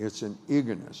 It's an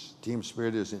eagerness. Team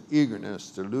spirit is an eagerness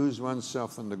to lose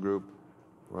oneself in the group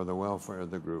for the welfare of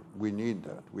the group. We need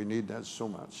that. We need that so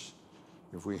much.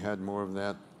 If we had more of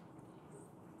that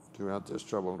throughout this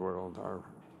troubled world, our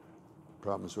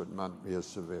problems would not be as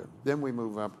severe. Then we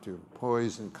move up to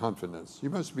poise and confidence. You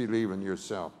must believe in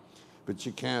yourself, but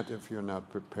you can't if you're not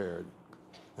prepared.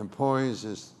 And poise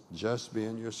is just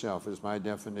being yourself, is my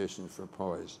definition for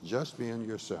poise. Just being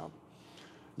yourself.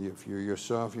 If you're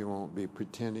yourself, you won't be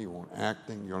pretending, you won't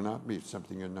acting, you'll not be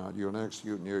something you're not. You'll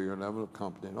execute near your level of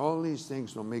competence. All these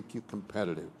things will make you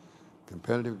competitive.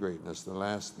 Competitive greatness, the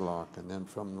last block. And then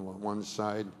from the one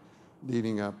side,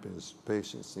 leading up is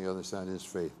patience, the other side is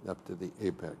faith, up to the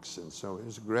apex. And so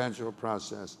it's a gradual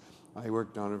process. I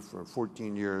worked on it for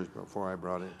 14 years before I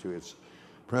brought it to its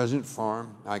present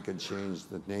form. I could change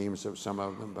the names of some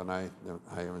of them, but I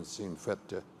haven't seen fit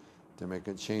to make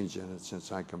a change in it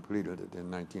since I completed it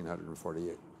in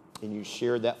 1948. And you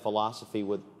shared that philosophy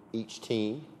with each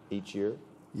team each year?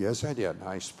 Yes, I did.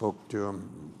 I spoke to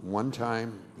them one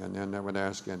time, and then I would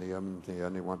ask any of them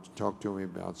if they want to talk to me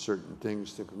about certain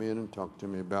things to come in and talk to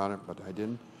me about it, but I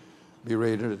didn't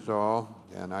berate it at all.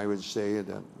 And I would say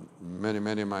that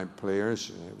many of my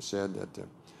players have said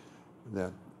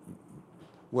that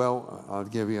well, I'll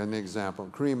give you an example.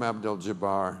 Kareem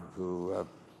Abdul-Jabbar, who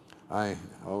I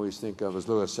always think of as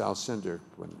Louis Alcindor,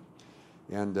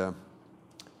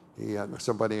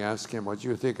 somebody asked him, "What do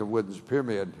you think of Wooden's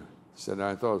pyramid?" He said,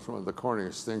 "I thought it was one of the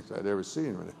corniest things I'd ever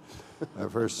seen when I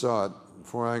first saw it.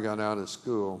 Before I got out of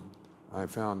school, I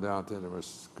found out that it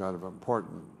was kind of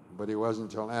important, but it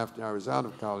wasn't until after I was out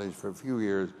of college for a few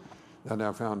years that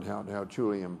I found out how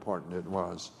truly important it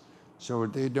was." So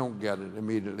they don't get it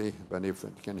immediately, but if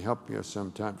it can help you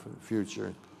sometime for the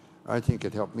future, I think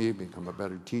it helped me become a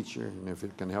better teacher, and if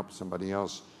it can help somebody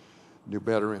else do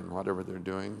better in whatever they're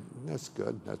doing, that's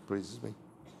good. That pleases me.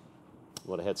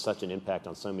 would have had such an impact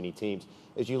on so many teams.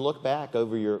 As you look back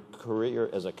over your career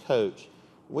as a coach,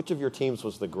 which of your teams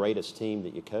was the greatest team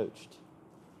that you coached?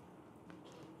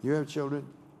 You have children?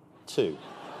 2.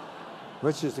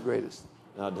 Which is the greatest?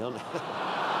 I don't know.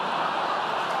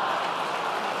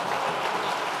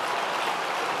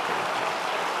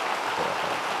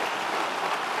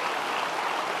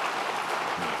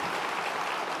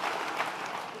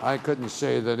 I couldn't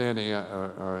say that any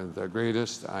are the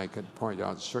greatest. I could point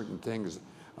out certain things.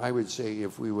 I would say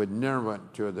if we would narrow it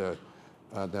to the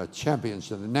champions,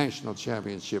 to the national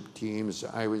championship teams,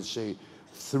 I would say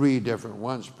 3 different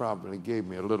ones probably gave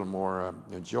me a little more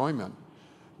enjoyment.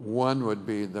 One would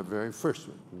be the very first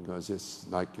one, because it's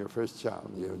like your first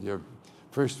child. Your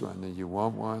first one, and you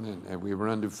won one, and we were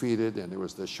undefeated, and it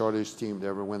was the shortest team to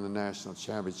ever win the national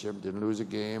championship, didn't lose a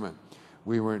game, and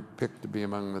we weren't picked to be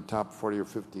among the top 40 or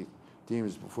 50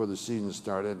 teams before the season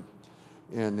started.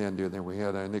 And then we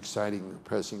had an exciting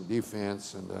pressing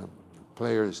defense, and the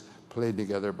players played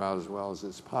together about as well as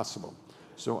it's possible.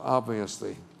 So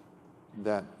obviously,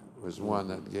 that was one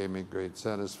that gave me great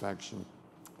satisfaction.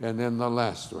 And then the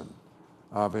last one,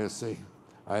 obviously,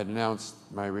 I had announced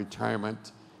my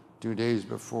retirement 2 days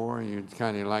before, and you'd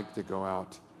kind of like to go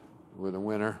out with a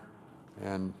winner.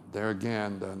 And there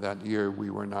again, that year we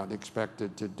were not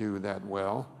expected to do that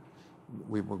well.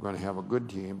 We were going to have a good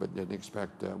team, but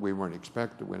we weren't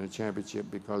expected to win a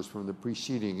championship, because from the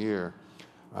preceding year,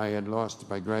 I had lost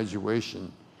by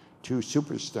graduation 2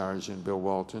 superstars in Bill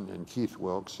Walton and Keith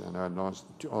Wilkes, and I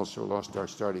also lost our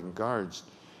starting guards,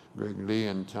 Greg Lee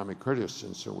and Tommy Curtis,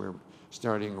 and so we're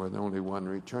starting with only 1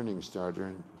 returning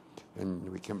starter,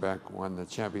 and we came back, won the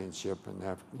championship, and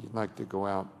you'd like to go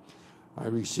out. I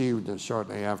received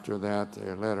shortly after that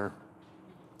a letter,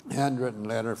 handwritten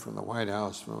letter from the White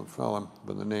House from a fellow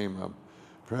by the name of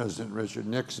President Richard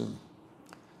Nixon,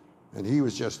 and he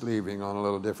was just leaving on a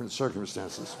little different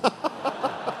circumstances.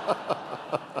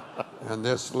 And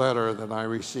this letter that I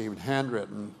received,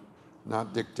 handwritten,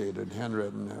 not dictated,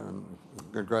 handwritten,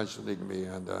 congratulating me,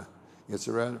 and it's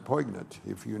rather poignant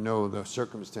if you know the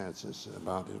circumstances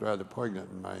about it. Rather poignant,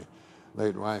 and my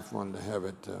late wife wanted to have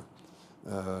it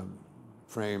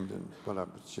framed and put up.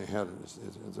 She had it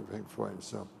as a big frame,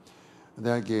 so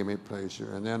that gave me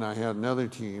pleasure. And then I had another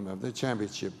team of the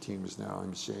championship teams now,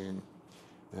 I'm saying,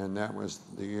 and that was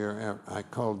the year I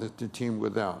called it the team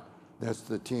without. That's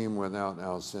the team without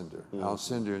Al Cindar. Al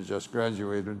Cindar just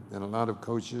graduated, and a lot of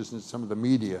coaches and some of the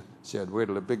media said, wait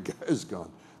till the big guy's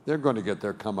gone. They're going to get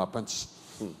their comeuppance.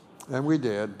 And we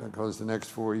did, because the next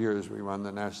 4 years we won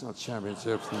the national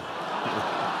championships.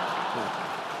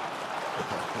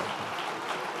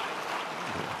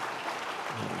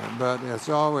 But it's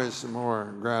always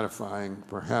more gratifying,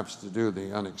 perhaps, to do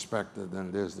the unexpected than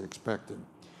it is the expected.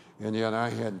 And yet I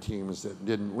had teams that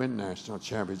didn't win national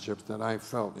championships that I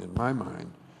felt, in my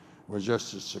mind, were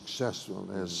just as successful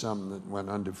as some that went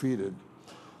undefeated.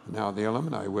 Now, the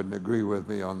alumni wouldn't agree with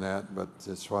me on that, but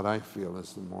it's what I feel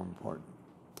is the more important.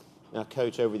 Now,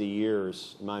 Coach, over the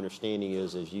years, my understanding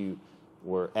is as you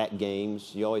were at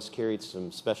games, you always carried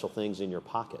some special things in your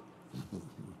pocket. You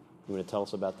want to tell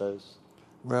us about those?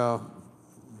 Well,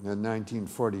 in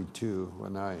 1942,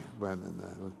 when I went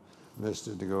and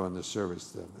enlisted to go in the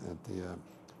service at the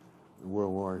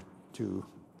World War II,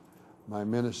 my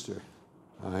minister,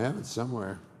 I have it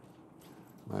somewhere,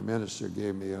 my minister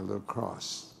gave me a little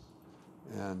cross.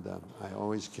 And I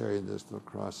always carried this little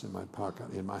cross in my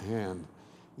pocket, in my hand,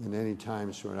 in any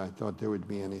times where I thought there would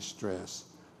be any stress.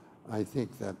 I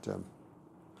think that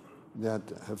that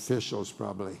officials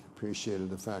probably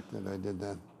appreciated the fact that I did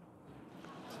that.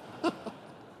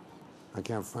 I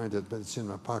can't find it, but it's in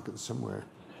my pocket somewhere.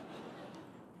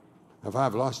 If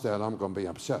I've lost that, I'm going to be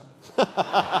upset.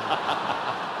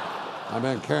 I've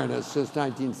been carrying it since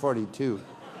 1942.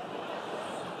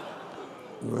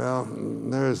 Well,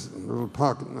 there's a little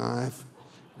pocket knife,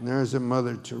 and there's a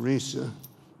Mother Teresa,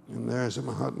 and there's a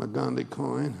Mahatma Gandhi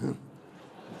coin,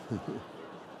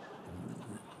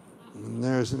 and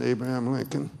there's an Abraham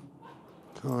Lincoln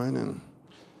coin, and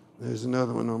there's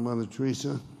another one on Mother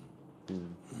Teresa.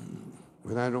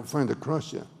 But I don't find the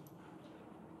cross yet.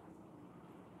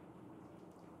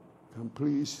 Come,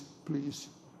 please, please,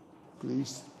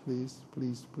 please, please,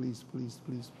 please, please, please,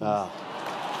 please, please.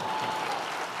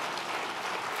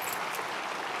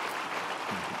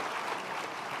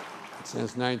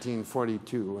 Since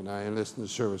 1942, when I enlisted in the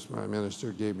service, my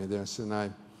minister gave me this, and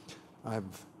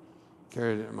I've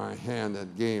carried it in my hand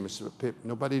at games.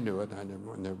 Nobody knew it. I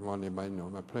never wanted anybody to know.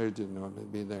 My players didn't know it.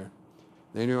 It'd be there.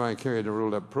 They knew I carried a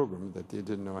rolled-up program, that they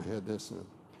didn't know I had this.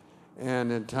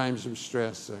 And in times of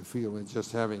stress, I feel that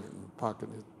just having it in the pocket,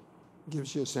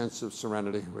 gives you a sense of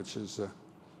serenity, which is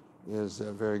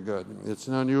very good. It's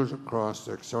an unusual cross.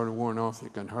 They're sort of worn off. You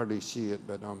can hardly see it,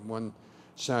 but on one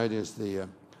side is the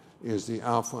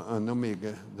alpha and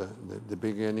omega, the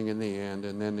beginning and the end,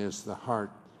 and then is the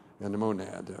heart and the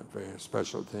monad, very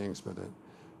special things. But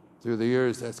through the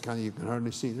years, that's kind of, you can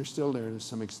hardly see. They're still there to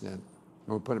some extent.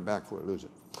 We'll put it back before we lose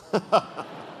it.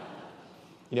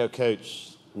 You know,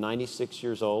 Coach, 96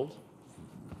 years old.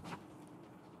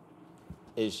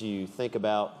 As you think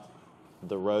about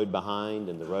the road behind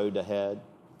and the road ahead,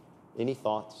 any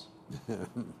thoughts?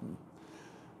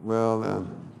 Well,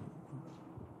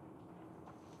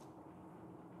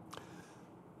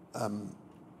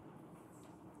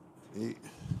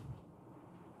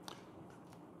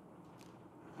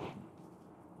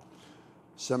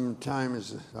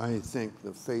 sometimes I think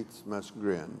the fates must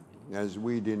grin as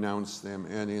we denounce them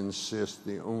and insist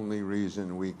the only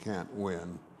reason we can't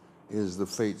win is the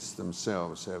fates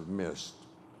themselves have missed.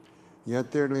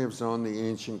 Yet there lives on the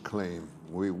ancient claim,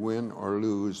 we win or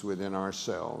lose within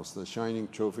ourselves. The shining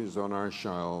trophies on our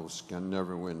shelves can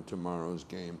never win tomorrow's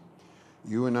game.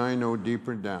 You and I know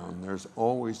deeper down, there's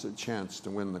always a chance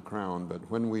to win the crown, but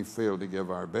when we fail to give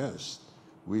our best,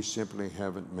 we simply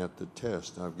haven't met the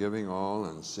test of giving all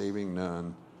and saving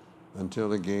none until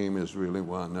the game is really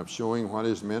won, of showing what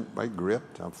is meant by grit,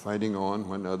 of fighting on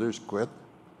when others quit,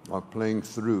 of playing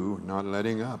through, not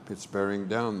letting up. It's bearing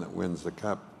down that wins the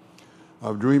cup.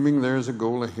 Of dreaming there's a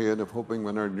goal ahead, of hoping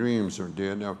when our dreams are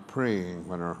dead, of praying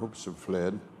when our hopes have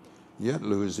fled, yet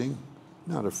losing,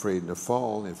 not afraid to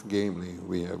fall if gamely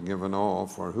we have given all,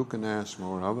 for who can ask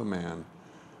more of a man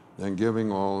than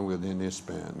giving all within his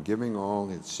span? Giving all,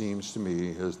 it seems to me,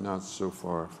 is not so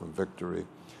far from victory.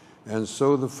 And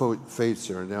so the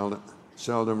fates are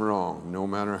seldom wrong, no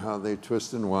matter how they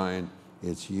twist and wind.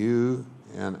 It's you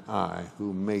and I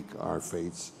who make our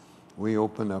fates. We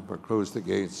open up or close the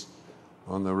gates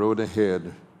on the road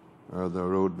ahead or the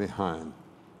road behind.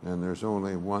 And there's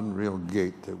only one real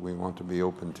gate that we want to be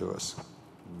open to us.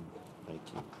 Thank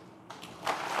you.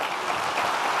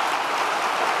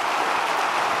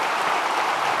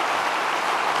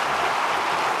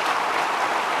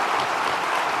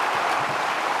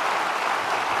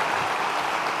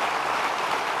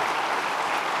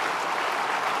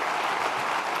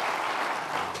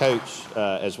 Coach,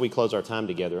 as we close our time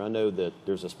together, I know that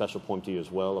there's a special point to you as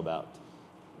well about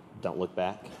don't look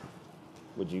back.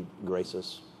 Would you grace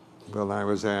us? Well, I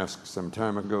was asked some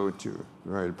time ago to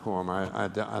write a poem. I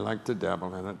like to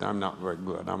dabble in it. I'm not very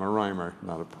good. I'm a rhymer,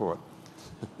 not a poet.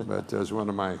 But as one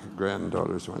of my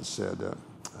granddaughters once said,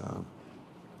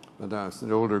 but I was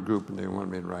an older group and they wanted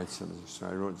me to write something. So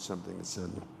I wrote something that said,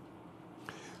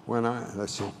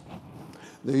 let's see.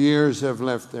 The years have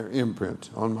left their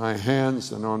imprint on my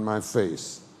hands and on my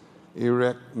face.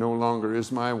 Erect no longer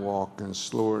is my walk and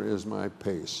slower is my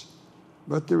pace.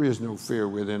 But there is no fear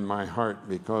within my heart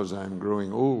because I'm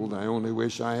growing old. I only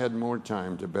wish I had more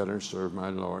time to better serve my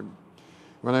Lord.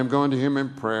 When I'm going to Him in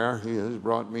prayer, He has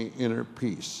brought me inner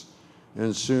peace.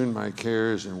 And soon my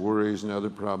cares and worries and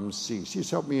other problems cease. He's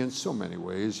helped me in so many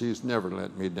ways. He's never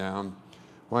let me down.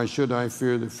 Why should I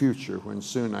fear the future when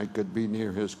soon I could be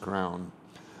near His crown?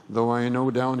 Though I know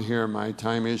down here my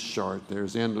time is short,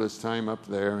 there's endless time up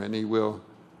there, and He will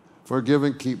forgive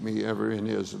and keep me ever in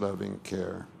His loving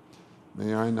care.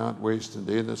 May I not waste a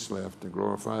day that's left to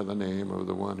glorify the name of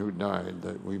the one who died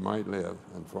that we might live,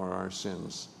 and for our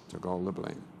sins took all the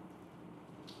blame.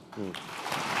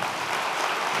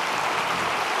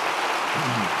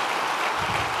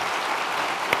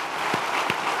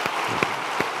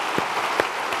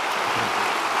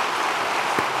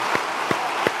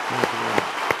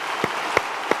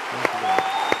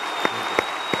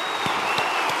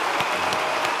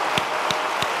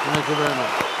 Thank you very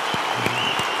much.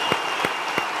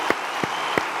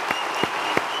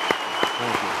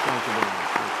 Thank you. Thank you very much.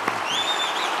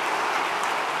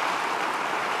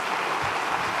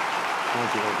 Thank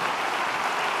you very much.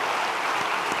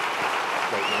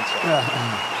 Wait one second.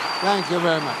 Thank you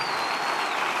very much.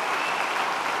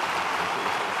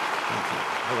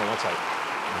 Hold on one second.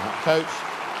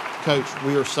 Coach,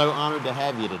 we are so honored to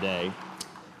have you today.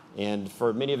 And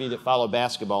for many of you that follow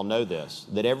basketball know this,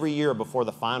 that every year before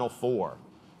the Final Four,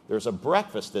 there's a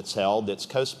breakfast that's held that's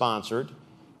co-sponsored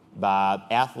by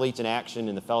Athletes in Action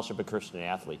and the Fellowship of Christian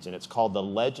Athletes, and it's called the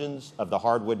Legends of the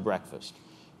Hardwood Breakfast.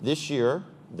 This year,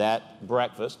 that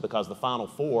breakfast, because the Final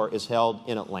Four is held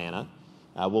in Atlanta,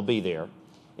 will be there.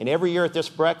 And every year at this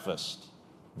breakfast,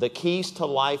 the Keys to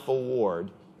Life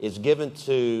Award is given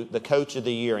to the Coach of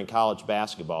the Year in college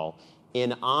basketball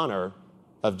in honor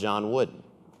of John Wooden.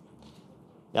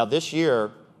 Now, this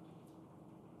year,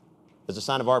 as a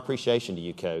sign of our appreciation to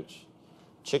you, Coach,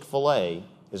 Chick-fil-A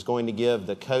is going to give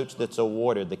the coach that's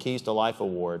awarded the Keys to Life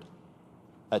Award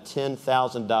a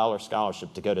 $10,000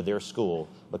 scholarship to go to their school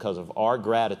because of our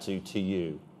gratitude to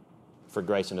you for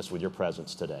gracing us with your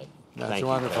presence today. That's Thank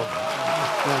wonderful. You, Coach.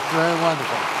 That's very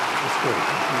wonderful. That's good.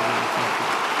 Thank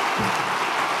you.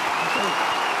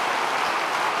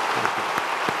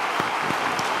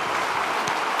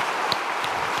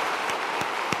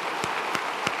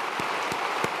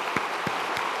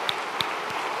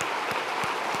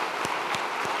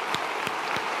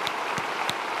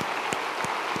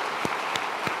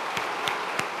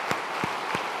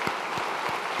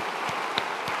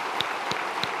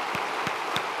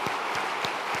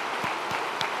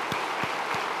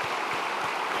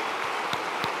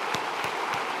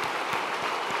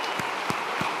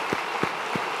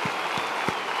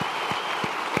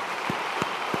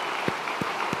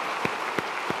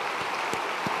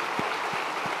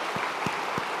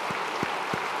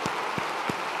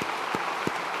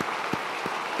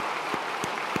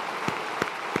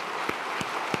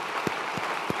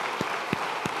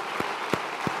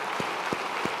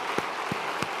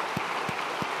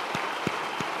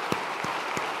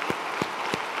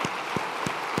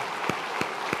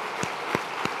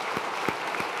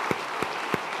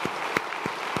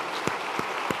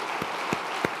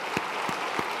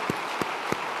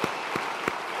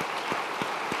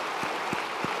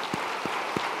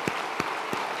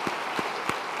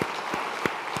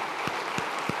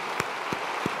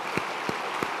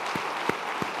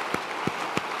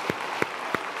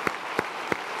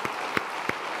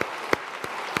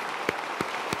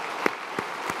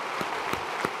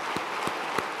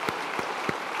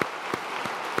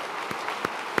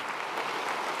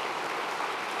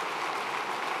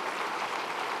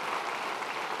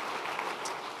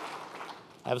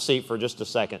 Have a seat for just a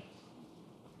second.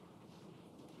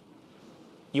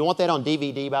 You want that on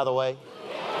DVD, by the way?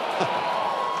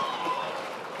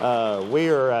 We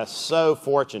are so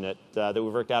fortunate that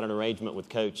we've worked out an arrangement with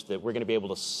Coach that we're going to be able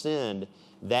to send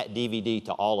that DVD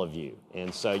to all of you.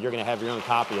 And so you're going to have your own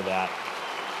copy of that.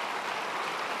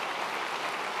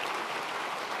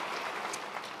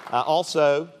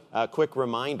 Also, a quick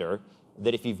reminder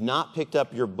that if you've not picked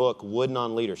up your book, Wooden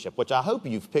on Leadership, which I hope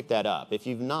you've picked that up. If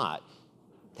you've not,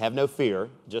 have no fear.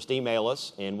 Just email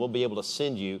us, and we'll be able to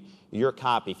send you your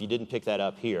copy if you didn't pick that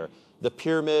up here. The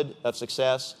Pyramid of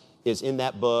Success is in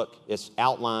that book. It's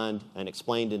outlined and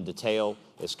explained in detail,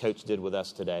 as Coach did with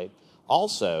us today.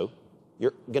 Also,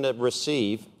 you're going to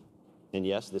receive, and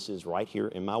yes, this is right here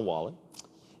in my wallet,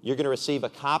 you're going to receive a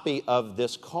copy of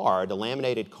this card, a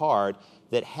laminated card,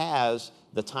 that has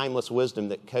the timeless wisdom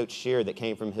that Coach shared that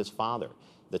came from his father.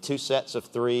 The 2 sets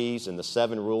of 3s and the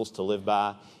 7 rules to live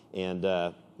by. And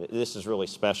this is really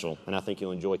special, and I think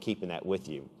you'll enjoy keeping that with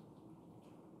you.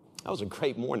 That was a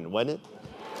great morning, wasn't it?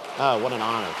 Oh, what an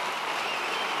honor.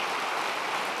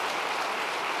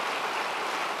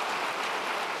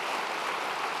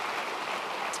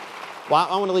 Well,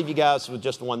 I want to leave you guys with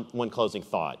just one closing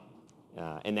thought,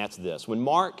 and that's this. When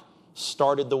Mark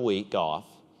started the week off,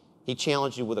 he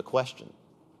challenged you with a question.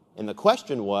 And the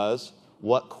question was,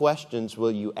 what questions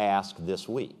will you ask this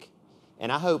week?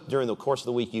 And I hope during the course of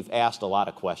the week you've asked a lot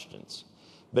of questions.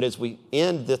 But as we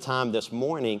end the time this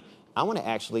morning, I want to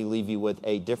actually leave you with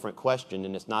a different question,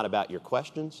 and it's not about your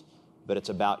questions, but it's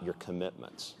about your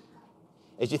commitments.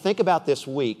 As you think about this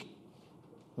week,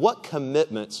 what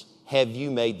commitments have you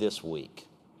made this week?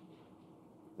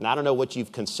 And I don't know what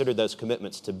you've considered those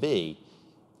commitments to be,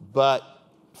 but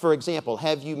for example,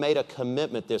 have you made a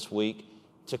commitment this week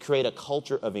to create a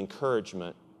culture of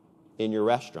encouragement in your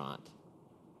restaurant?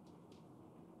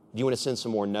 Do you want to send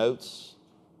some more notes,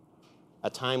 a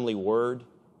timely word,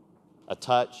 a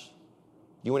touch?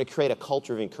 Do you want to create a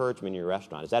culture of encouragement in your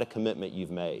restaurant? Is that a commitment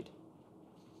you've made?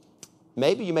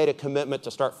 Maybe you made a commitment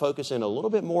to start focusing a little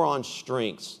bit more on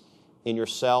strengths in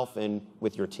yourself and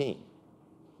with your team.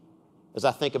 As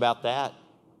I think about that,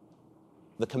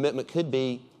 the commitment could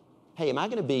be, hey, am I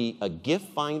going to be a gift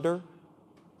finder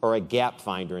or a gap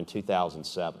finder in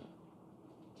 2007?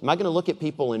 Am I going to look at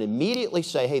people and immediately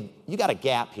say, hey, you got a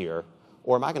gap here?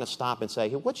 Or am I going to stop and say,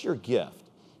 hey, what's your gift?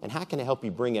 And how can I help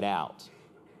you bring it out?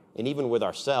 And even with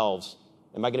ourselves,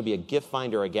 am I going to be a gift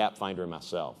finder or a gap finder in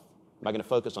myself? Am I going to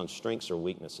focus on strengths or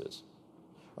weaknesses?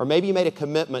 Or maybe you made a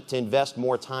commitment to invest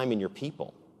more time in your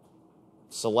people.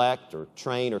 Select or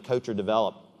train or coach or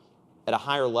develop at a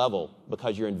higher level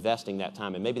because you're investing that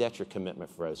time. And maybe that's your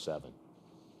commitment for 07.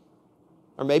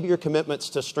 Or maybe your commitment's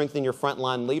to strengthen your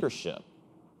frontline leadership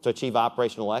to achieve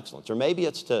operational excellence. Or maybe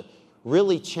it's to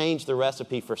really change the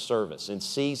recipe for service and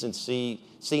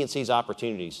C&C's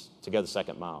opportunities to go the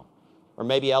second mile. Or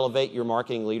maybe elevate your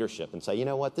marketing leadership and say, you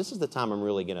know what, this is the time I'm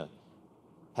really going to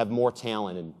have more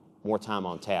talent and more time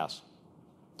on task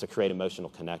to create emotional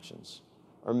connections.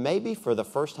 Or maybe for the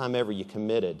first time ever, you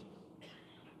committed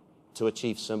to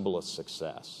achieve symbolist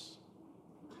success.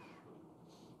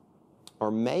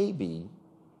 Or maybe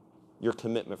your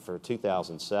commitment for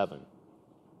 2007,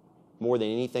 more than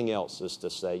anything else, is to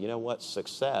say, you know what,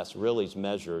 success really is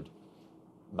measured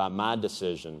by my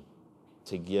decision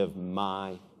to give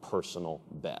my personal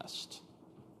best.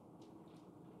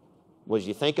 Well, as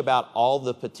you think about all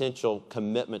the potential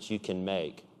commitments you can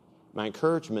make, my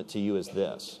encouragement to you is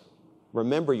this.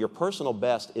 Remember, your personal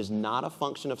best is not a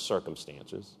function of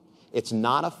circumstances. It's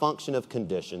not a function of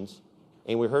conditions.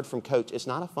 And we heard from Coach, it's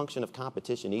not a function of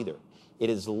competition either. It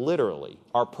is literally,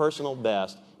 our personal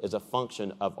best is a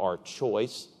function of our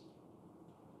choice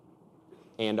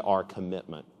and our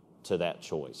commitment to that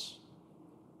choice.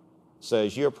 So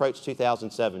as you approach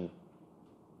 2007,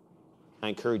 I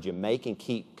encourage you, make and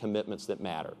keep commitments that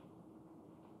matter.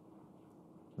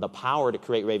 The power to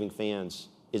create raving fans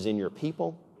is in your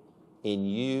people,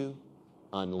 and you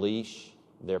unleash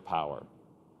their power.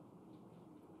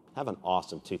 Have an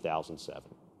awesome 2007.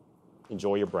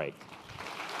 Enjoy your break.